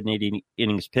 Over 180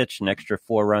 innings pitched, an extra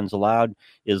 4 runs allowed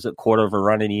is a quarter of a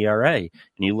run in ERA. And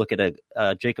you look at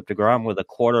a Jacob deGrom with a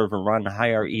quarter of a run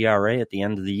higher ERA at the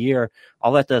end of the year.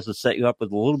 All that does is set you up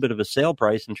with a little bit of a sale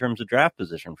price in terms of draft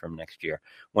position from next year,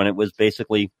 when it was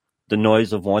basically the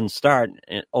noise of one start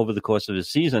over the course of his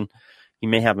season. He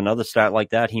may have another start like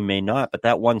that. He may not, but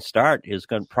that one start is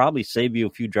going to probably save you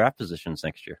a few draft positions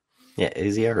next year. Yeah.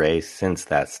 His ERA since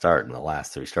that start in the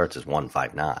last 3 starts is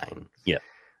 1.59. Yeah.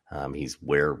 He's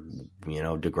where,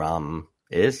 deGrom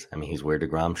is. He's where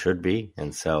deGrom should be.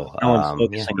 And so no one's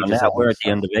focusing on that. We're at the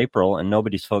end of April and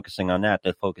nobody's focusing on that.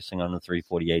 They're focusing on the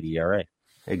 3.48 ERA.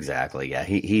 Exactly. Yeah.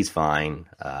 He's fine.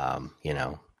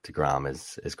 deGrom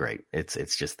is great.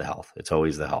 It's just the health. It's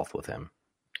always the health with him.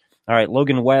 All right,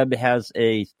 Logan Webb has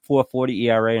a 4.40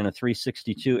 ERA and a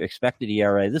 3.62 expected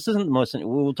ERA. This isn't the most,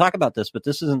 we'll talk about this, but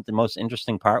this isn't the most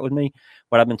interesting part with me.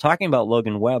 What I've been talking about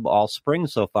Logan Webb all spring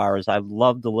so far is I've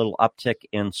loved the little uptick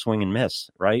in swing and miss,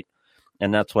 right?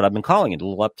 And that's what I've been calling it, a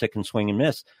little uptick in swing and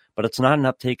miss. But it's not an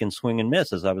uptick in swing and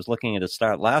miss. As I was looking at his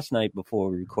start last night before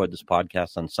we record this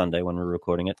podcast on Sunday when we're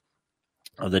recording it,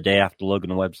 or the day after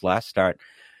Logan Webb's last start,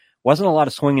 wasn't a lot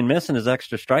of swing and miss in his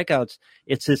extra strikeouts.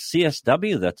 It's his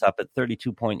CSW that's up at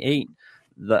 32.8.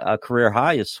 The career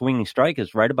high, his swinging strike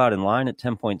is right about in line at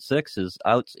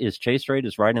 10.6. His chase rate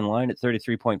is right in line at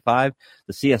 33.5.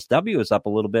 The CSW is up a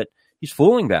little bit. He's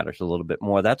fooling batters a little bit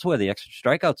more. That's where the extra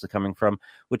strikeouts are coming from,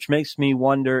 which makes me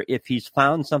wonder if he's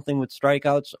found something with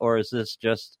strikeouts, or is this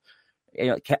just,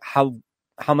 how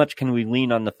much can we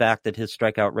lean on the fact that his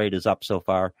strikeout rate is up so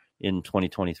far in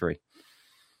 2023?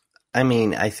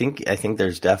 I think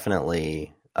there's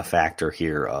definitely a factor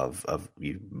here of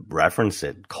you referenced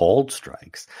it, cold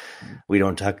strikes. We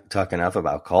don't talk enough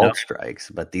about cold strikes,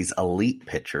 but these elite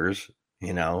pitchers,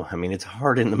 it's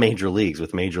hard in the major leagues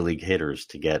with major league hitters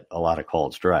to get a lot of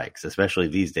cold strikes, especially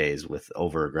these days with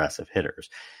over aggressive hitters.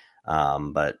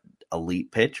 But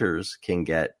elite pitchers can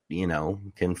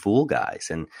can fool guys.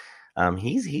 And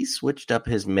he's switched up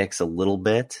his mix a little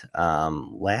bit.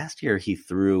 Last year he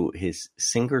threw his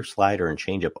sinker, slider, and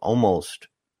changeup almost,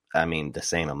 the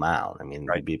same amount.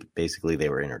 Right. Basically they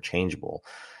were interchangeable.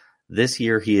 This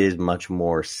year he is much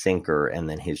more sinker, and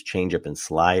then his changeup and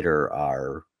slider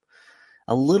are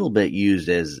a little bit used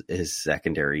as his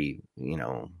secondary,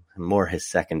 more his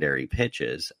secondary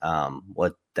pitches.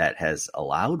 What that has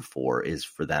allowed for is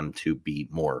for them to be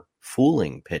more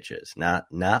fooling pitches,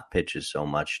 not pitches so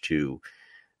much to,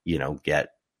 get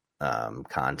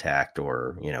contact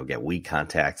or, get weak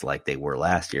contact like they were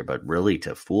last year, but really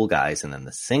to fool guys. And then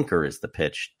the sinker is the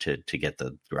pitch to get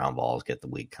the ground balls, get the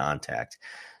weak contact.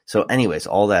 So anyways,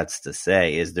 all that's to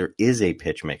say is there is a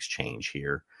pitch mix change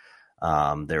here.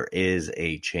 There is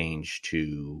a change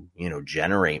to,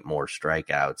 generate more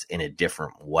strikeouts in a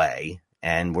different way.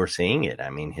 And we're seeing it.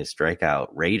 His strikeout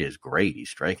rate is great.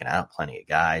 He's striking out plenty of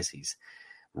guys. He's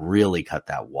really cut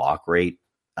that walk rate.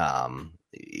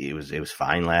 It was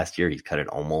fine last year. He's cut it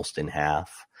almost in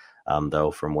half, though,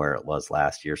 from where it was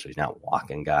last year. So he's not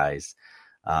walking guys.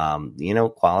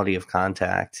 Quality of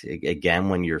contact. Again,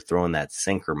 when you're throwing that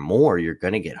sinker more, you're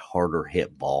going to get harder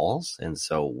hit balls. And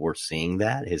so we're seeing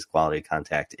that his quality of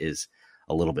contact is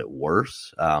a little bit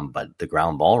worse, but the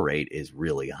ground ball rate is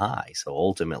really high. So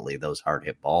ultimately those hard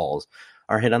hit balls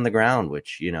are hit on the ground,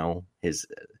 which, I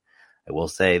will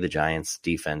say the Giants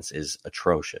defense is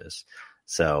atrocious.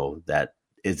 So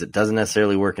it doesn't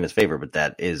necessarily work in his favor, but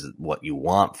that is what you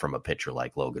want from a pitcher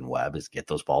like Logan Webb, is get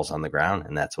those balls on the ground.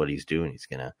 And that's what he's doing. He's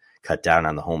going to cut down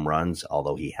on the home runs,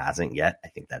 although he hasn't yet. I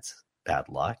think that's bad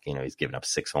luck. He's given up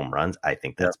 6 home runs. I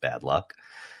think that's bad luck.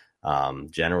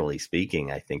 Generally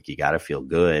speaking, I think you got to feel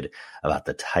good about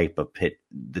the type of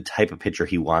pitcher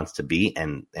he wants to be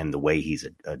and the way he's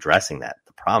addressing that.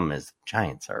 The problem is the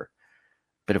Giants are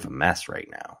bit of a mess right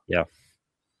now. Yeah.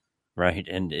 Right.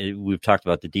 And we've talked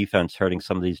about the defense hurting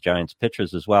some of these Giants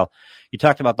pitchers as well. You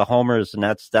talked about the homers, and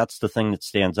that's the thing that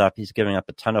stands up. He's giving up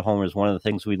a ton of homers. One of the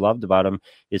things we loved about him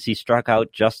is he struck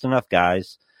out just enough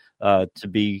guys to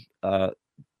be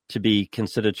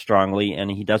considered strongly, and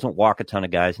he doesn't walk a ton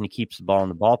of guys, and he keeps the ball in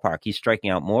the ballpark. He's striking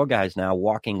out more guys now,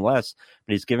 walking less,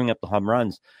 but he's giving up the home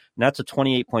runs. And that's a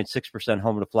 28.6%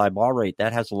 home to fly ball rate.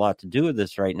 That has a lot to do with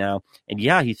this right now. And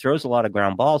yeah, he throws a lot of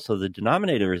ground balls, so the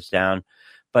denominator is down.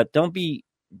 But don't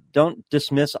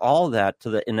dismiss all of that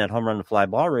in that home run to fly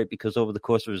ball rate, because over the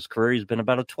course of his career, he's been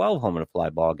about a 12 home run to fly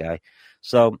ball guy.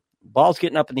 So ball's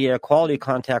getting up in the air. Quality of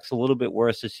contact's a little bit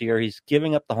worse this year. He's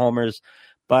giving up the homers,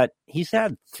 but he's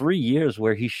had 3 years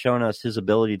where he's shown us his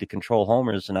ability to control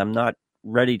homers, and I'm not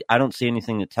ready. I don't see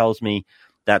anything that tells me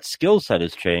that skill set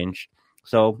has changed.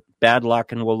 So bad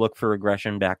luck, and we'll look for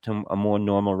regression back to a more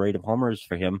normal rate of homers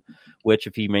for him, which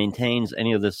if he maintains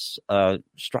any of this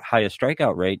higher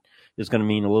strikeout rate is going to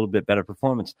mean a little bit better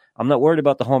performance. I'm not worried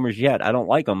about the homers yet. I don't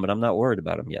like them, but I'm not worried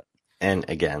about them yet. And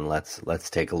again, let's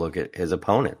take a look at his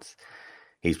opponents.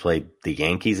 He's played the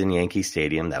Yankees in Yankee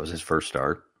Stadium. That was his first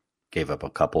start. Gave up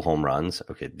a couple home runs.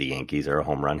 Okay, the Yankees are a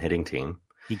home run hitting team.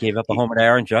 He gave up a home to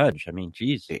Aaron Judge. I mean,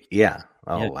 geez. Yeah.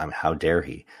 Oh, yeah. How dare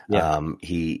he? Yeah.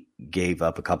 He gave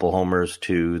up a couple homers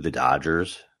to the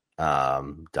Dodgers.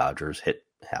 Dodgers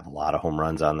have a lot of home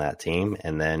runs on that team.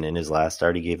 And then in his last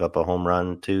start, he gave up a home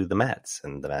run to the Mets.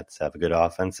 And the Mets have a good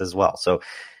offense as well. So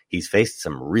he's faced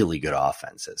some really good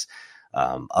offenses.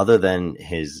 Other than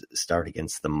his start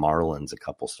against the Marlins a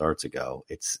couple starts ago,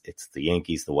 it's the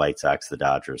Yankees, the White Sox, the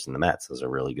Dodgers, and the Mets. Those are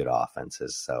really good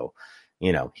offenses. So,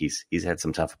 he's had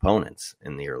some tough opponents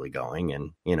in the early going,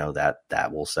 and, that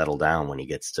will settle down when he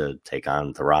gets to take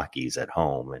on the Rockies at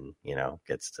home and,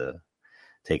 gets to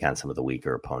take on some of the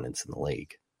weaker opponents in the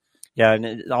league. Yeah,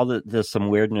 and there's some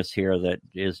weirdness here that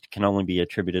can only be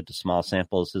attributed to small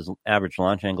samples. His average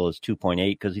launch angle is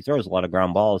 2.8 because he throws a lot of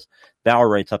ground balls. Barrel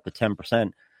rate's up to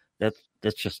 10%. That's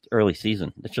just early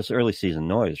season. It's just early season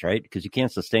noise, right? Because you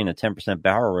can't sustain a 10%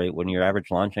 barrel rate when your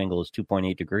average launch angle is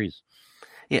 2.8 degrees.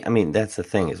 Yeah, I mean, that's the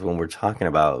thing is when we're talking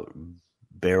about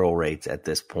barrel rates at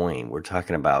this point, we're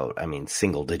talking about,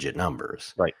 single digit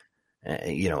numbers. Right.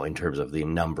 In terms of the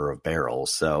number of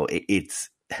barrels. So it's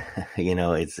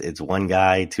one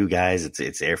guy, two guys.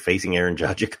 It's facing Aaron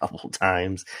Judge a couple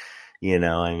times.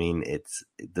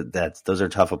 Those are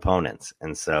tough opponents,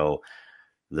 and so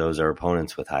those are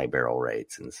opponents with high barrel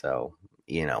rates, and so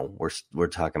we're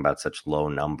talking about such low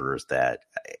numbers that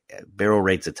barrel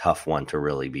rate's a tough one to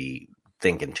really be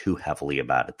thinking too heavily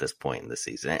about at this point in the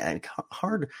season. And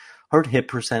hard hit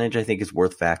percentage, I think, is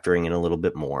worth factoring in a little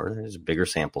bit more. There's a bigger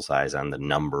sample size on the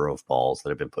number of balls that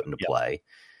have been put into play.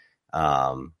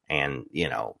 And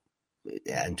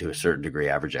to a certain degree,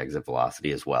 average exit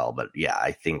velocity as well. But yeah,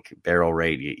 I think barrel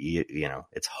rate,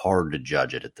 it's hard to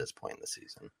judge it at this point in the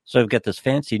season. So we've got this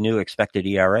fancy new expected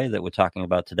ERA that we're talking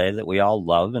about today that we all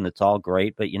love, and it's all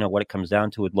great. But what it comes down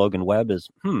to with Logan Webb is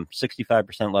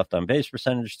 65% left on base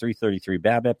percentage, 333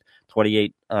 BABIP,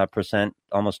 28%,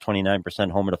 almost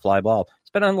 29% homer to fly ball. It's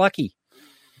been unlucky.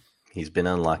 He's been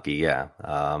unlucky, yeah.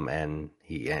 And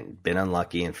been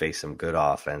unlucky and faced some good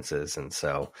offenses. And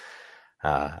so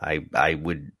I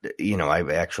would,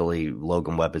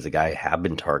 Logan Webb is a guy I have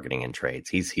been targeting in trades.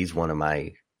 He's one of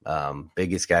my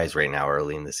biggest guys right now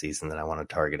early in the season that I want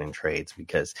to target in trades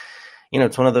because,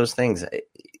 it's one of those things.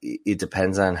 It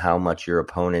depends on how much your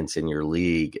opponents in your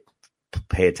league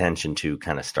pay attention to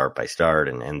kind of start by start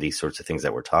and these sorts of things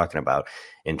that we're talking about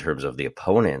in terms of the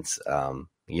opponents.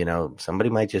 Somebody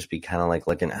might just be kind of like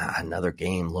looking, another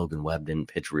game. Logan Webb didn't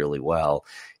pitch really well.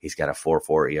 He's got a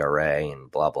 4.4 ERA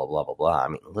and blah, blah, blah, blah, blah. I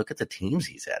mean, look at the teams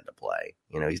he's had to play.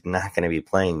 He's not going to be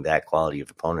playing that quality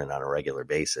of opponent on a regular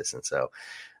basis. And so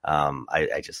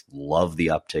I just love the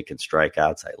uptick in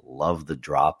strikeouts. I love the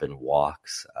drop in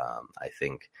walks. I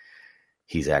think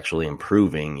he's actually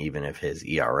improving, even if his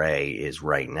ERA is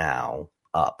right now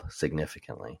up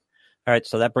significantly. All right,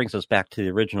 so that brings us back to the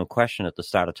original question at the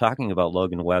start of talking about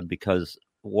Logan Webb, because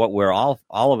what we're all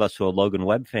of us who are Logan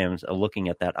Webb fans are looking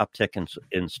at that uptick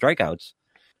in strikeouts,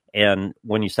 and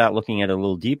when you start looking at it a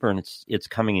little deeper, and it's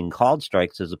coming in called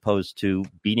strikes as opposed to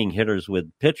beating hitters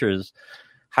with pitchers.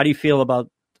 How do you feel about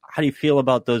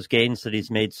those gains that he's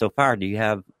made so far? Do you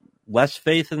have less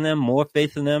faith in them, more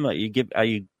faith in them?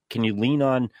 Can you lean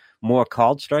on more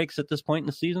called strikes at this point in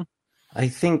the season? I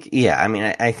think, yeah. I mean,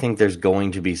 I think there's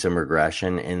going to be some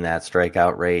regression in that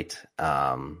strikeout rate.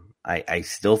 I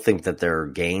still think that there are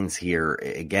gains here.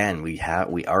 Again, we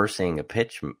are seeing a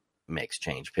pitch mix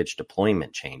change, pitch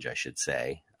deployment change, I should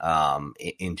say,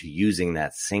 into using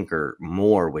that sinker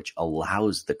more, which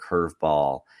allows the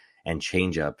curveball and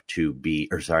changeup to be,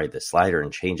 the slider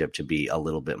and changeup to be a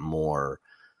little bit more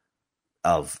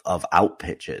of out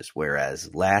pitches,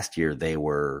 whereas last year they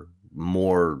were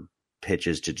more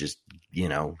pitches to just,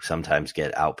 sometimes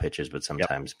get out pitches, but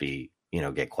sometimes be,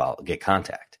 get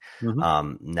contact.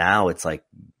 Mm-hmm. Now it's like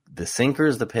the sinker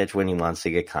is the pitch when he wants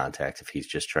to get contact. If he's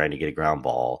just trying to get a ground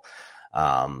ball,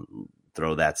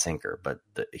 throw that sinker, but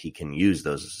he can use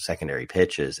those secondary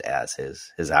pitches as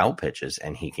his out pitches,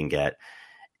 and he can get,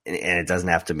 and it doesn't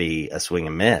have to be a swing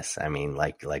and miss. I mean,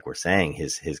 like we're saying,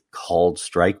 his called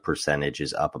strike percentage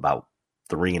is up about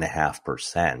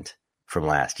 3.5% from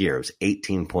last year. It was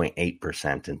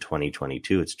 18.8% in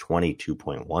 2022. It's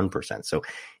 22.1%. So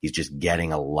he's just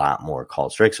getting a lot more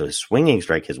called strikes. So his swinging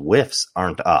strike, his whiffs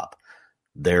aren't up.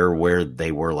 They're where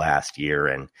they were last year,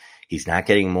 and he's not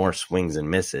getting more swings and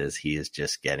misses. He is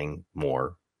just getting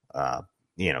more,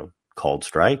 called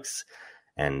strikes.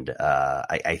 And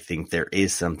I think there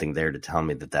is something there to tell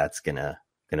me that that's gonna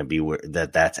be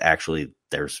that's actually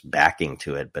there's backing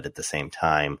to it. But at the same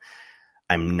time,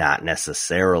 I'm not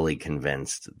necessarily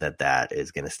convinced that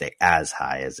is going to stay as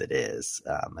high as it is.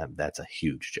 That's a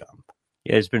huge jump.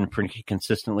 Yeah, it's been pretty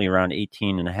consistently around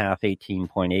 18.5,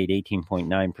 18.8,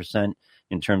 18.9%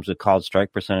 in terms of called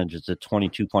strike percentages at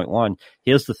 22.1.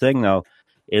 Here's the thing, though,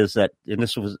 is that, and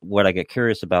this was what I get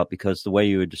curious about, because the way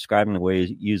you were describing the way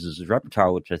he uses his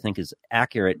repertoire, which I think is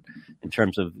accurate in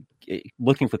terms of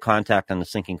looking for contact on the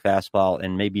sinking fastball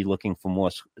and maybe looking for more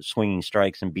swinging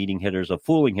strikes and beating hitters or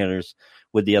fooling hitters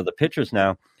with the other pitchers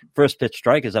now. First pitch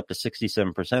strike is up to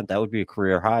 67%. That would be a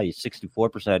career high. He's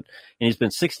 64%, and he's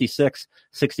been 66,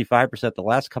 65% the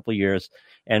last couple of years.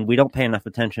 And we don't pay enough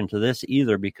attention to this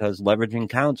either, because leveraging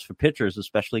counts for pitchers,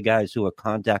 especially guys who are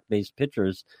contact-based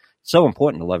pitchers, so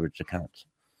important to leverage the counts.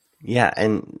 Yeah,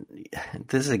 and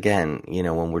this again,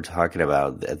 when we're talking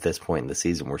about at this point in the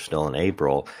season, we're still in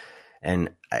April, and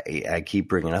I keep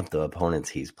bringing up the opponents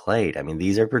he's played. I mean,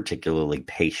 these are particularly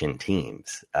patient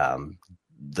teams.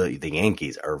 The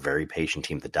Yankees are a very patient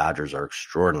team. The Dodgers are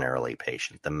extraordinarily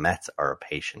patient. The Mets are a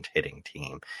patient hitting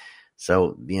team.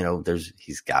 So,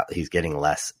 he's getting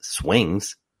less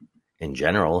swings in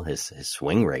general. His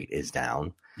swing rate is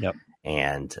down. Yep.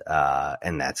 And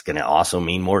that's going to also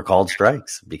mean more called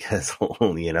strikes, because,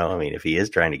 if he is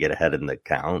trying to get ahead in the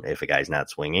count, if a guy's not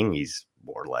swinging, he's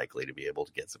more likely to be able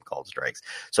to get some called strikes.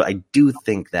 So I do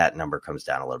think that number comes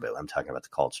down a little bit. I'm talking about the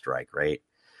called strike rate.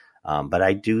 But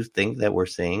I do think that we're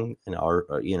seeing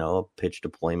a pitch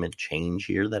deployment change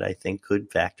here that I think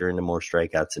could factor into more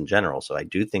strikeouts in general. So I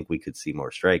do think we could see more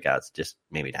strikeouts, just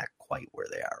maybe not quite where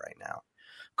they are right now.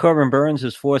 Corbin Burns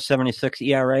is 4.76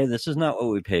 ERA. This is not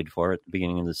what we paid for at the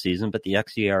beginning of the season, but the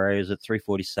xERA is at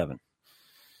 3.47.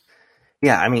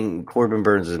 Yeah, I mean, Corbin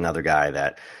Burns is another guy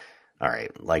that, all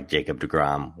right, like Jacob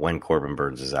deGrom, when Corbin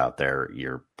Burns is out there,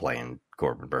 you're playing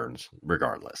Corbin Burns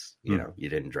regardless. You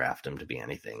didn't draft him to be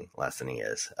anything less than he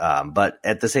is. But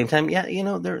at the same time,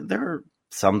 there are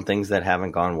some things that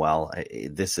haven't gone well.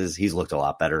 He's looked a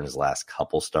lot better in his last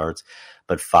couple starts,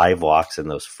 but 5 walks in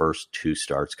those first 2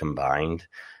 starts combined,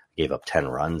 gave up 10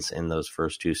 runs in those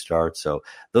first 2 starts. So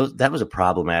that was a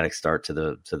problematic start to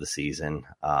the season.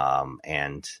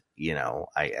 And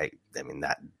I mean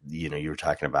that, you were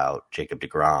talking about Jacob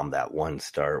deGrom, that one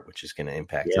start, which is going to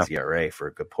impact his ERA for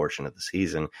a good portion of the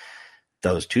season.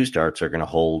 Those 2 starts are going to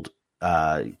hold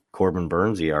Corbin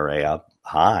Burns' ERA up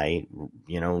high,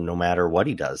 no matter what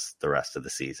he does the rest of the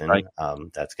season. Right.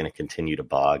 That's going to continue to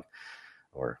bog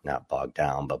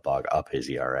up his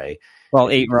ERA. Well,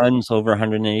 8 runs over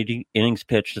 180 innings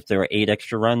pitched. If there were 8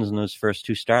 extra runs in those first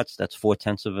 2 starts, that's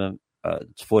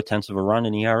 0.4 of a run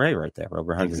in ERA right there,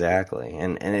 over 100. Exactly.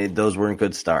 And those weren't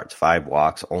good starts. 5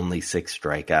 walks, only 6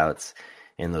 strikeouts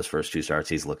in those first 2 starts.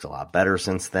 He's looked a lot better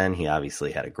since then. He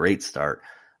obviously had a great start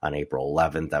on April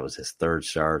 11th. That was his 3rd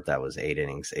start. That was 8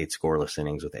 scoreless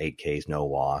innings with 8 Ks, no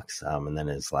walks. And then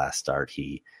his last start,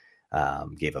 he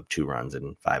gave up 2 runs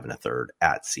in 5 1/3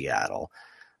 at Seattle.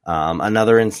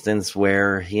 Another instance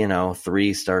where,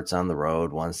 3 starts on the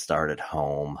road, 1 start at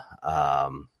home.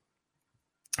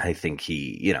 I think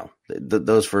he,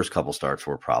 those first couple starts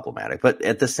were problematic, but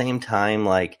at the same time,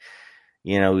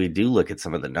 we do look at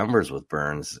some of the numbers with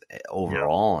Burns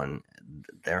overall, and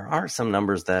there are some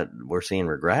numbers that we're seeing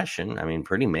regression. I mean,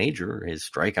 pretty major. His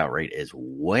strikeout rate is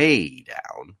way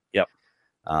down. Yep.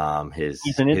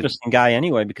 He's an interesting guy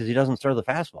anyway, because he doesn't throw the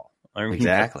fastball. I mean,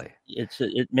 exactly.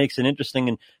 It makes it interesting,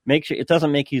 and it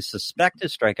doesn't make you suspect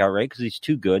his strikeout rate, because he's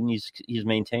too good, and he's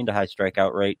maintained a high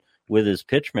strikeout rate with his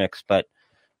pitch mix. But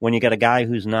when you got a guy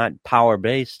who's not power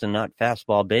based and not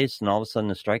fastball based, and all of a sudden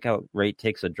the strikeout rate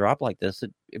takes a drop like this,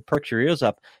 it perks your ears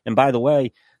up. And by the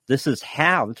way, this is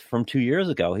halved from 2 years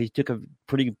ago. He took a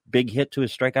pretty big hit to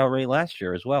his strikeout rate last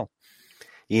year as well.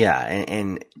 Yeah,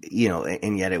 and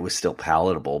yet it was still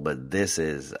palatable, but this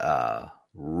is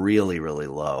really, really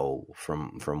low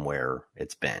from where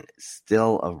it's been. It's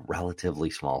still a relatively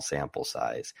small sample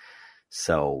size.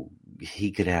 So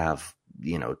he could have,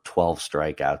 12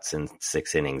 strikeouts in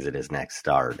 6 innings at his next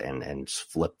start and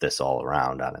flip this all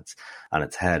around on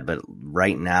its head. But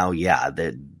right now, yeah,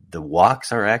 the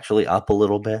walks are actually up a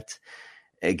little bit.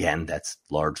 Again, that's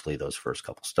largely those first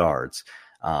couple starts.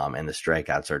 And the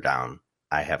strikeouts are down.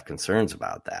 I have concerns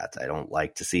about that. I don't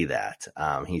like to see that.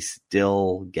 He's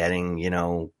still getting,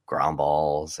 ground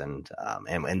balls and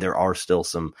there are still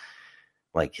some,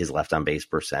 like his left on base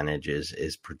percentage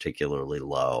is particularly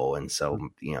low. And so,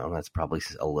 that's probably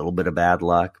a little bit of bad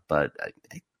luck, but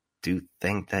I do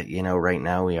think that, right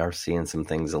now we are seeing some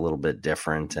things a little bit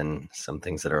different and some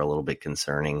things that are a little bit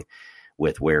concerning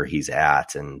with where he's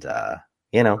at. And,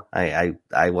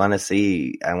 I want to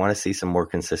see some more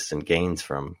consistent gains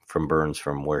from Burns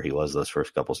from where he was those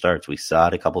first couple starts. We saw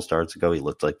it a couple starts ago. He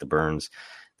looked like the Burns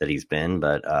that he's been,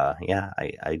 but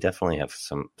I definitely have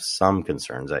some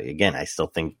concerns. I still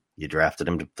think you drafted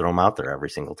him to throw him out there every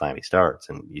single time he starts,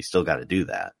 and you still got to do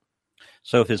that.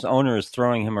 So if his owner is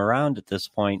throwing him around at this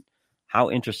point,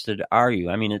 how interested are you?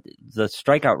 I mean, the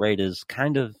strikeout rate is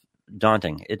kind of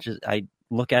daunting. I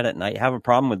look at it and I have a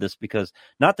problem with this because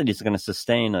not that he's going to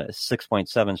sustain a 6.7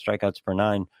 strikeouts per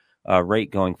 9 rate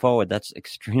going forward. That's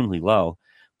extremely low.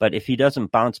 But if he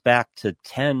doesn't bounce back to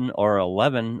 10 or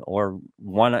 11 or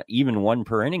even one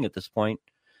per inning at this point,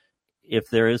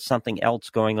 if there is something else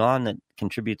going on that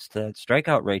contributes to that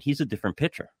strikeout rate, he's a different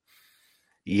pitcher.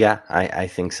 Yeah, I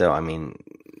think so. I mean,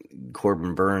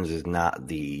 Corbin Burns is not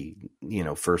the,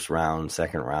 first round,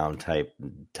 second round type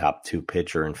top 2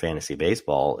 pitcher in fantasy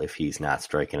baseball if he's not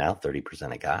striking out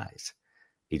 30% of guys.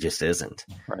 He just isn't.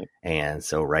 Right. And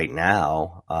so right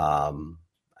now,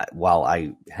 while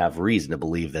I have reason to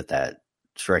believe that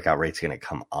strikeout rate's going to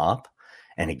come up,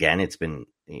 and again, it's been,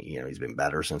 he's been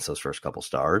better since those first couple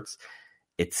starts,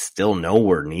 it's still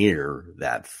nowhere near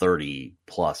that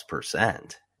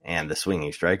 30+%. And the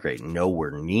swinging strike rate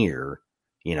nowhere near,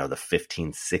 the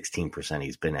 15, 16%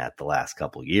 he's been at the last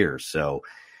couple of years. So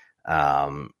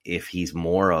if he's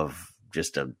more of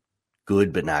just a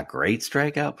good but not great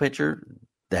strikeout pitcher,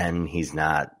 then he's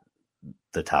not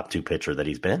the top 2 pitcher that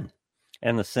he's been.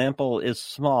 And the sample is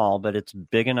small, but it's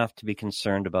big enough to be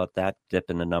concerned about that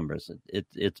dip in the numbers.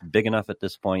 It's big enough at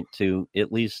this point to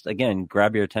at least, again,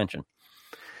 grab your attention.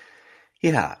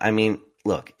 Yeah, I mean,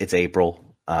 look, it's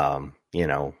April.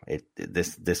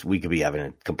 This we could be having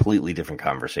a completely different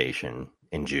conversation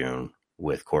in June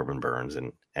with Corbin Burns,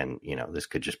 and this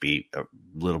could just be a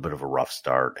little bit of a rough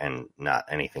start and not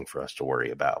anything for us to worry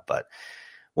about. But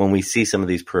when we see some of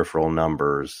these peripheral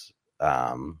numbers,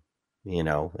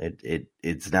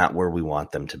 it's not where we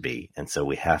want them to be. And so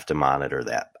we have to monitor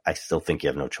that. I still think you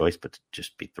have no choice but to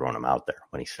just be throwing him out there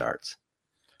when he starts.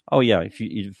 Oh yeah. If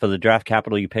you for the draft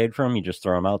capital you paid for him, you just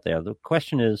throw him out there. The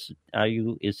question is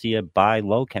he a buy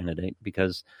low candidate?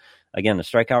 Because again, the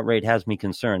strikeout rate has me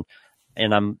concerned.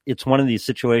 And it's one of these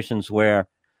situations where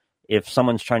if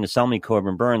someone's trying to sell me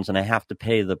Corbin Burns and I have to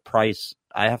pay the price,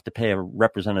 I have to pay a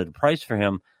representative price for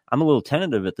him, I'm a little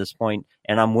tentative at this point,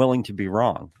 and I'm willing to be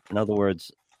wrong. In other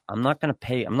words, I'm not going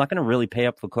to really pay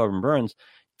up for Corbin Burns.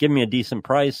 Give me a decent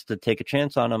price to take a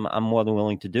chance on him. I'm more than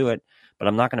willing to do it, but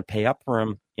I'm not going to pay up for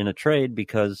him in a trade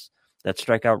because that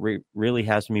strikeout rate really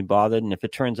has me bothered. And if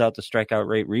it turns out the strikeout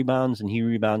rate rebounds and he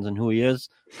rebounds and who he is,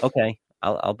 okay,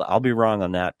 I'll be wrong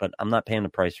on that, but I'm not paying the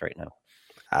price right now.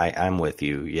 I'm with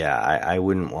you. Yeah, I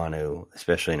wouldn't want to,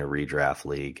 especially in a redraft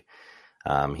league.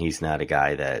 He's not a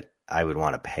guy that I would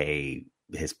want to pay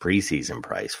his preseason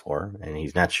price for, and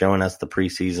he's not showing us the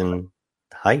preseason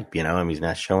hype. He's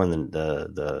not showing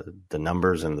the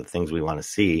numbers and the things we want to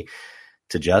see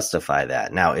to justify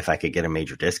that. Now, if I could get a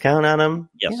major discount on him,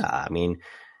 yes. Yeah, I mean,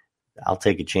 I'll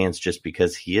take a chance just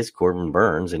because he is Corbin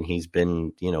Burns and he's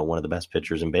been, one of the best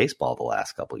pitchers in baseball the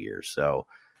last couple of years. So,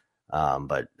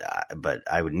 but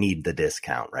I would need the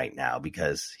discount right now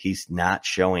because he's not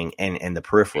showing, and the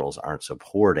peripherals aren't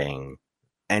supporting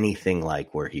anything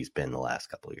like where he's been the last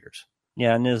couple of years.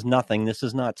 Yeah, and there's nothing. This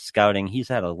is not scouting. He's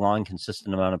had a long,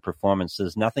 consistent amount of performance.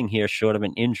 There's nothing here short of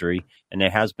an injury, and there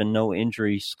has been no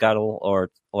injury scuttle or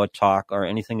talk or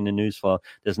anything in the news flow.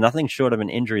 There's nothing short of an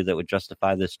injury that would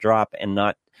justify this drop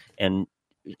and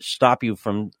stop you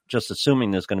from just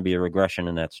assuming there's going to be a regression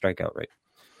in that strikeout rate.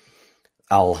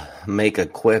 I'll make a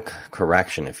quick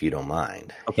correction if you don't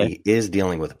mind. Okay. He is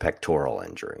dealing with a pectoral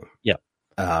injury. Yeah.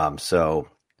 So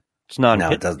it's not.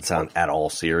 Now, it doesn't sound at all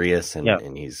serious, and, Yeah.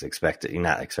 and he's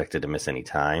not expected to miss any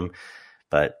time.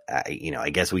 But, I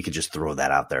guess we could just throw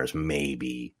that out there as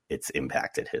maybe it's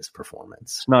impacted his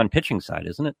performance. It's non-pitching side,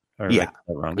 isn't it? Or Yeah.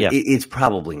 wrong? Yeah. It's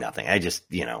probably nothing. I just,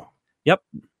 Yep.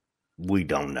 we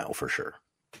don't know for sure.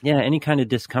 Yeah, any kind of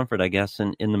discomfort, I guess,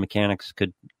 in the mechanics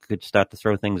could start to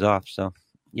throw things off. So,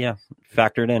 yeah,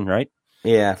 factor it in, right?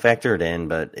 Yeah, factor it in,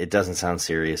 but it doesn't sound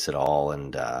serious at all.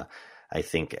 And I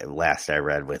think last I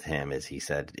read with him is he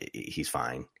said he's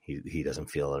fine. He doesn't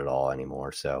feel it at all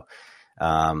anymore. So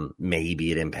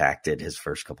maybe it impacted his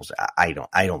first couple. I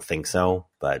don't think so,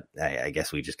 but I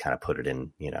guess we just kind of put it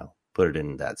in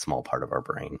that small part of our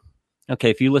brain.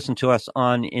 Okay, if you listen to us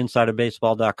on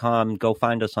insiderbaseball.com, go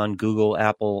find us on Google,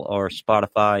 Apple, or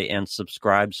Spotify and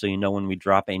subscribe so you know when we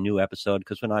drop a new episode,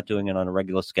 because we're not doing it on a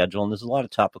regular schedule. And there's a lot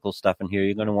of topical stuff in here.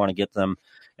 You're going to want to get them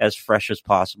as fresh as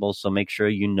possible, so make sure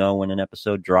you know when an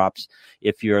episode drops.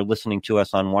 If you're listening to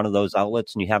us on one of those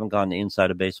outlets and you haven't gone to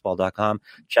insiderbaseball.com,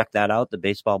 check that out. The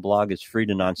baseball blog is free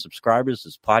to non-subscribers.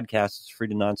 This podcast is free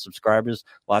to non-subscribers.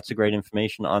 Lots of great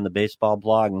information on the baseball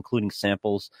blog, including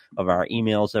samples of our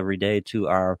emails every day to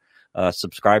our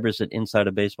subscribers at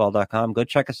insiderbaseball.com. Go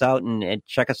check us out and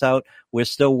check us out. We're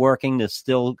still working. There's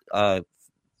still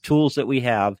tools that we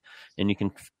have, and you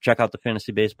can check out the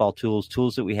fantasy baseball tools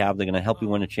that we have. They're going to help you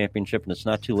win a championship, and it's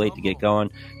not too late to get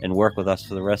going and work with us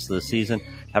for the rest of the season.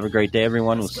 Have a great day,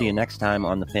 everyone. We'll see you next time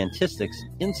on the Fantastics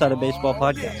Inside of Baseball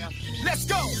podcast. Let's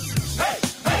go.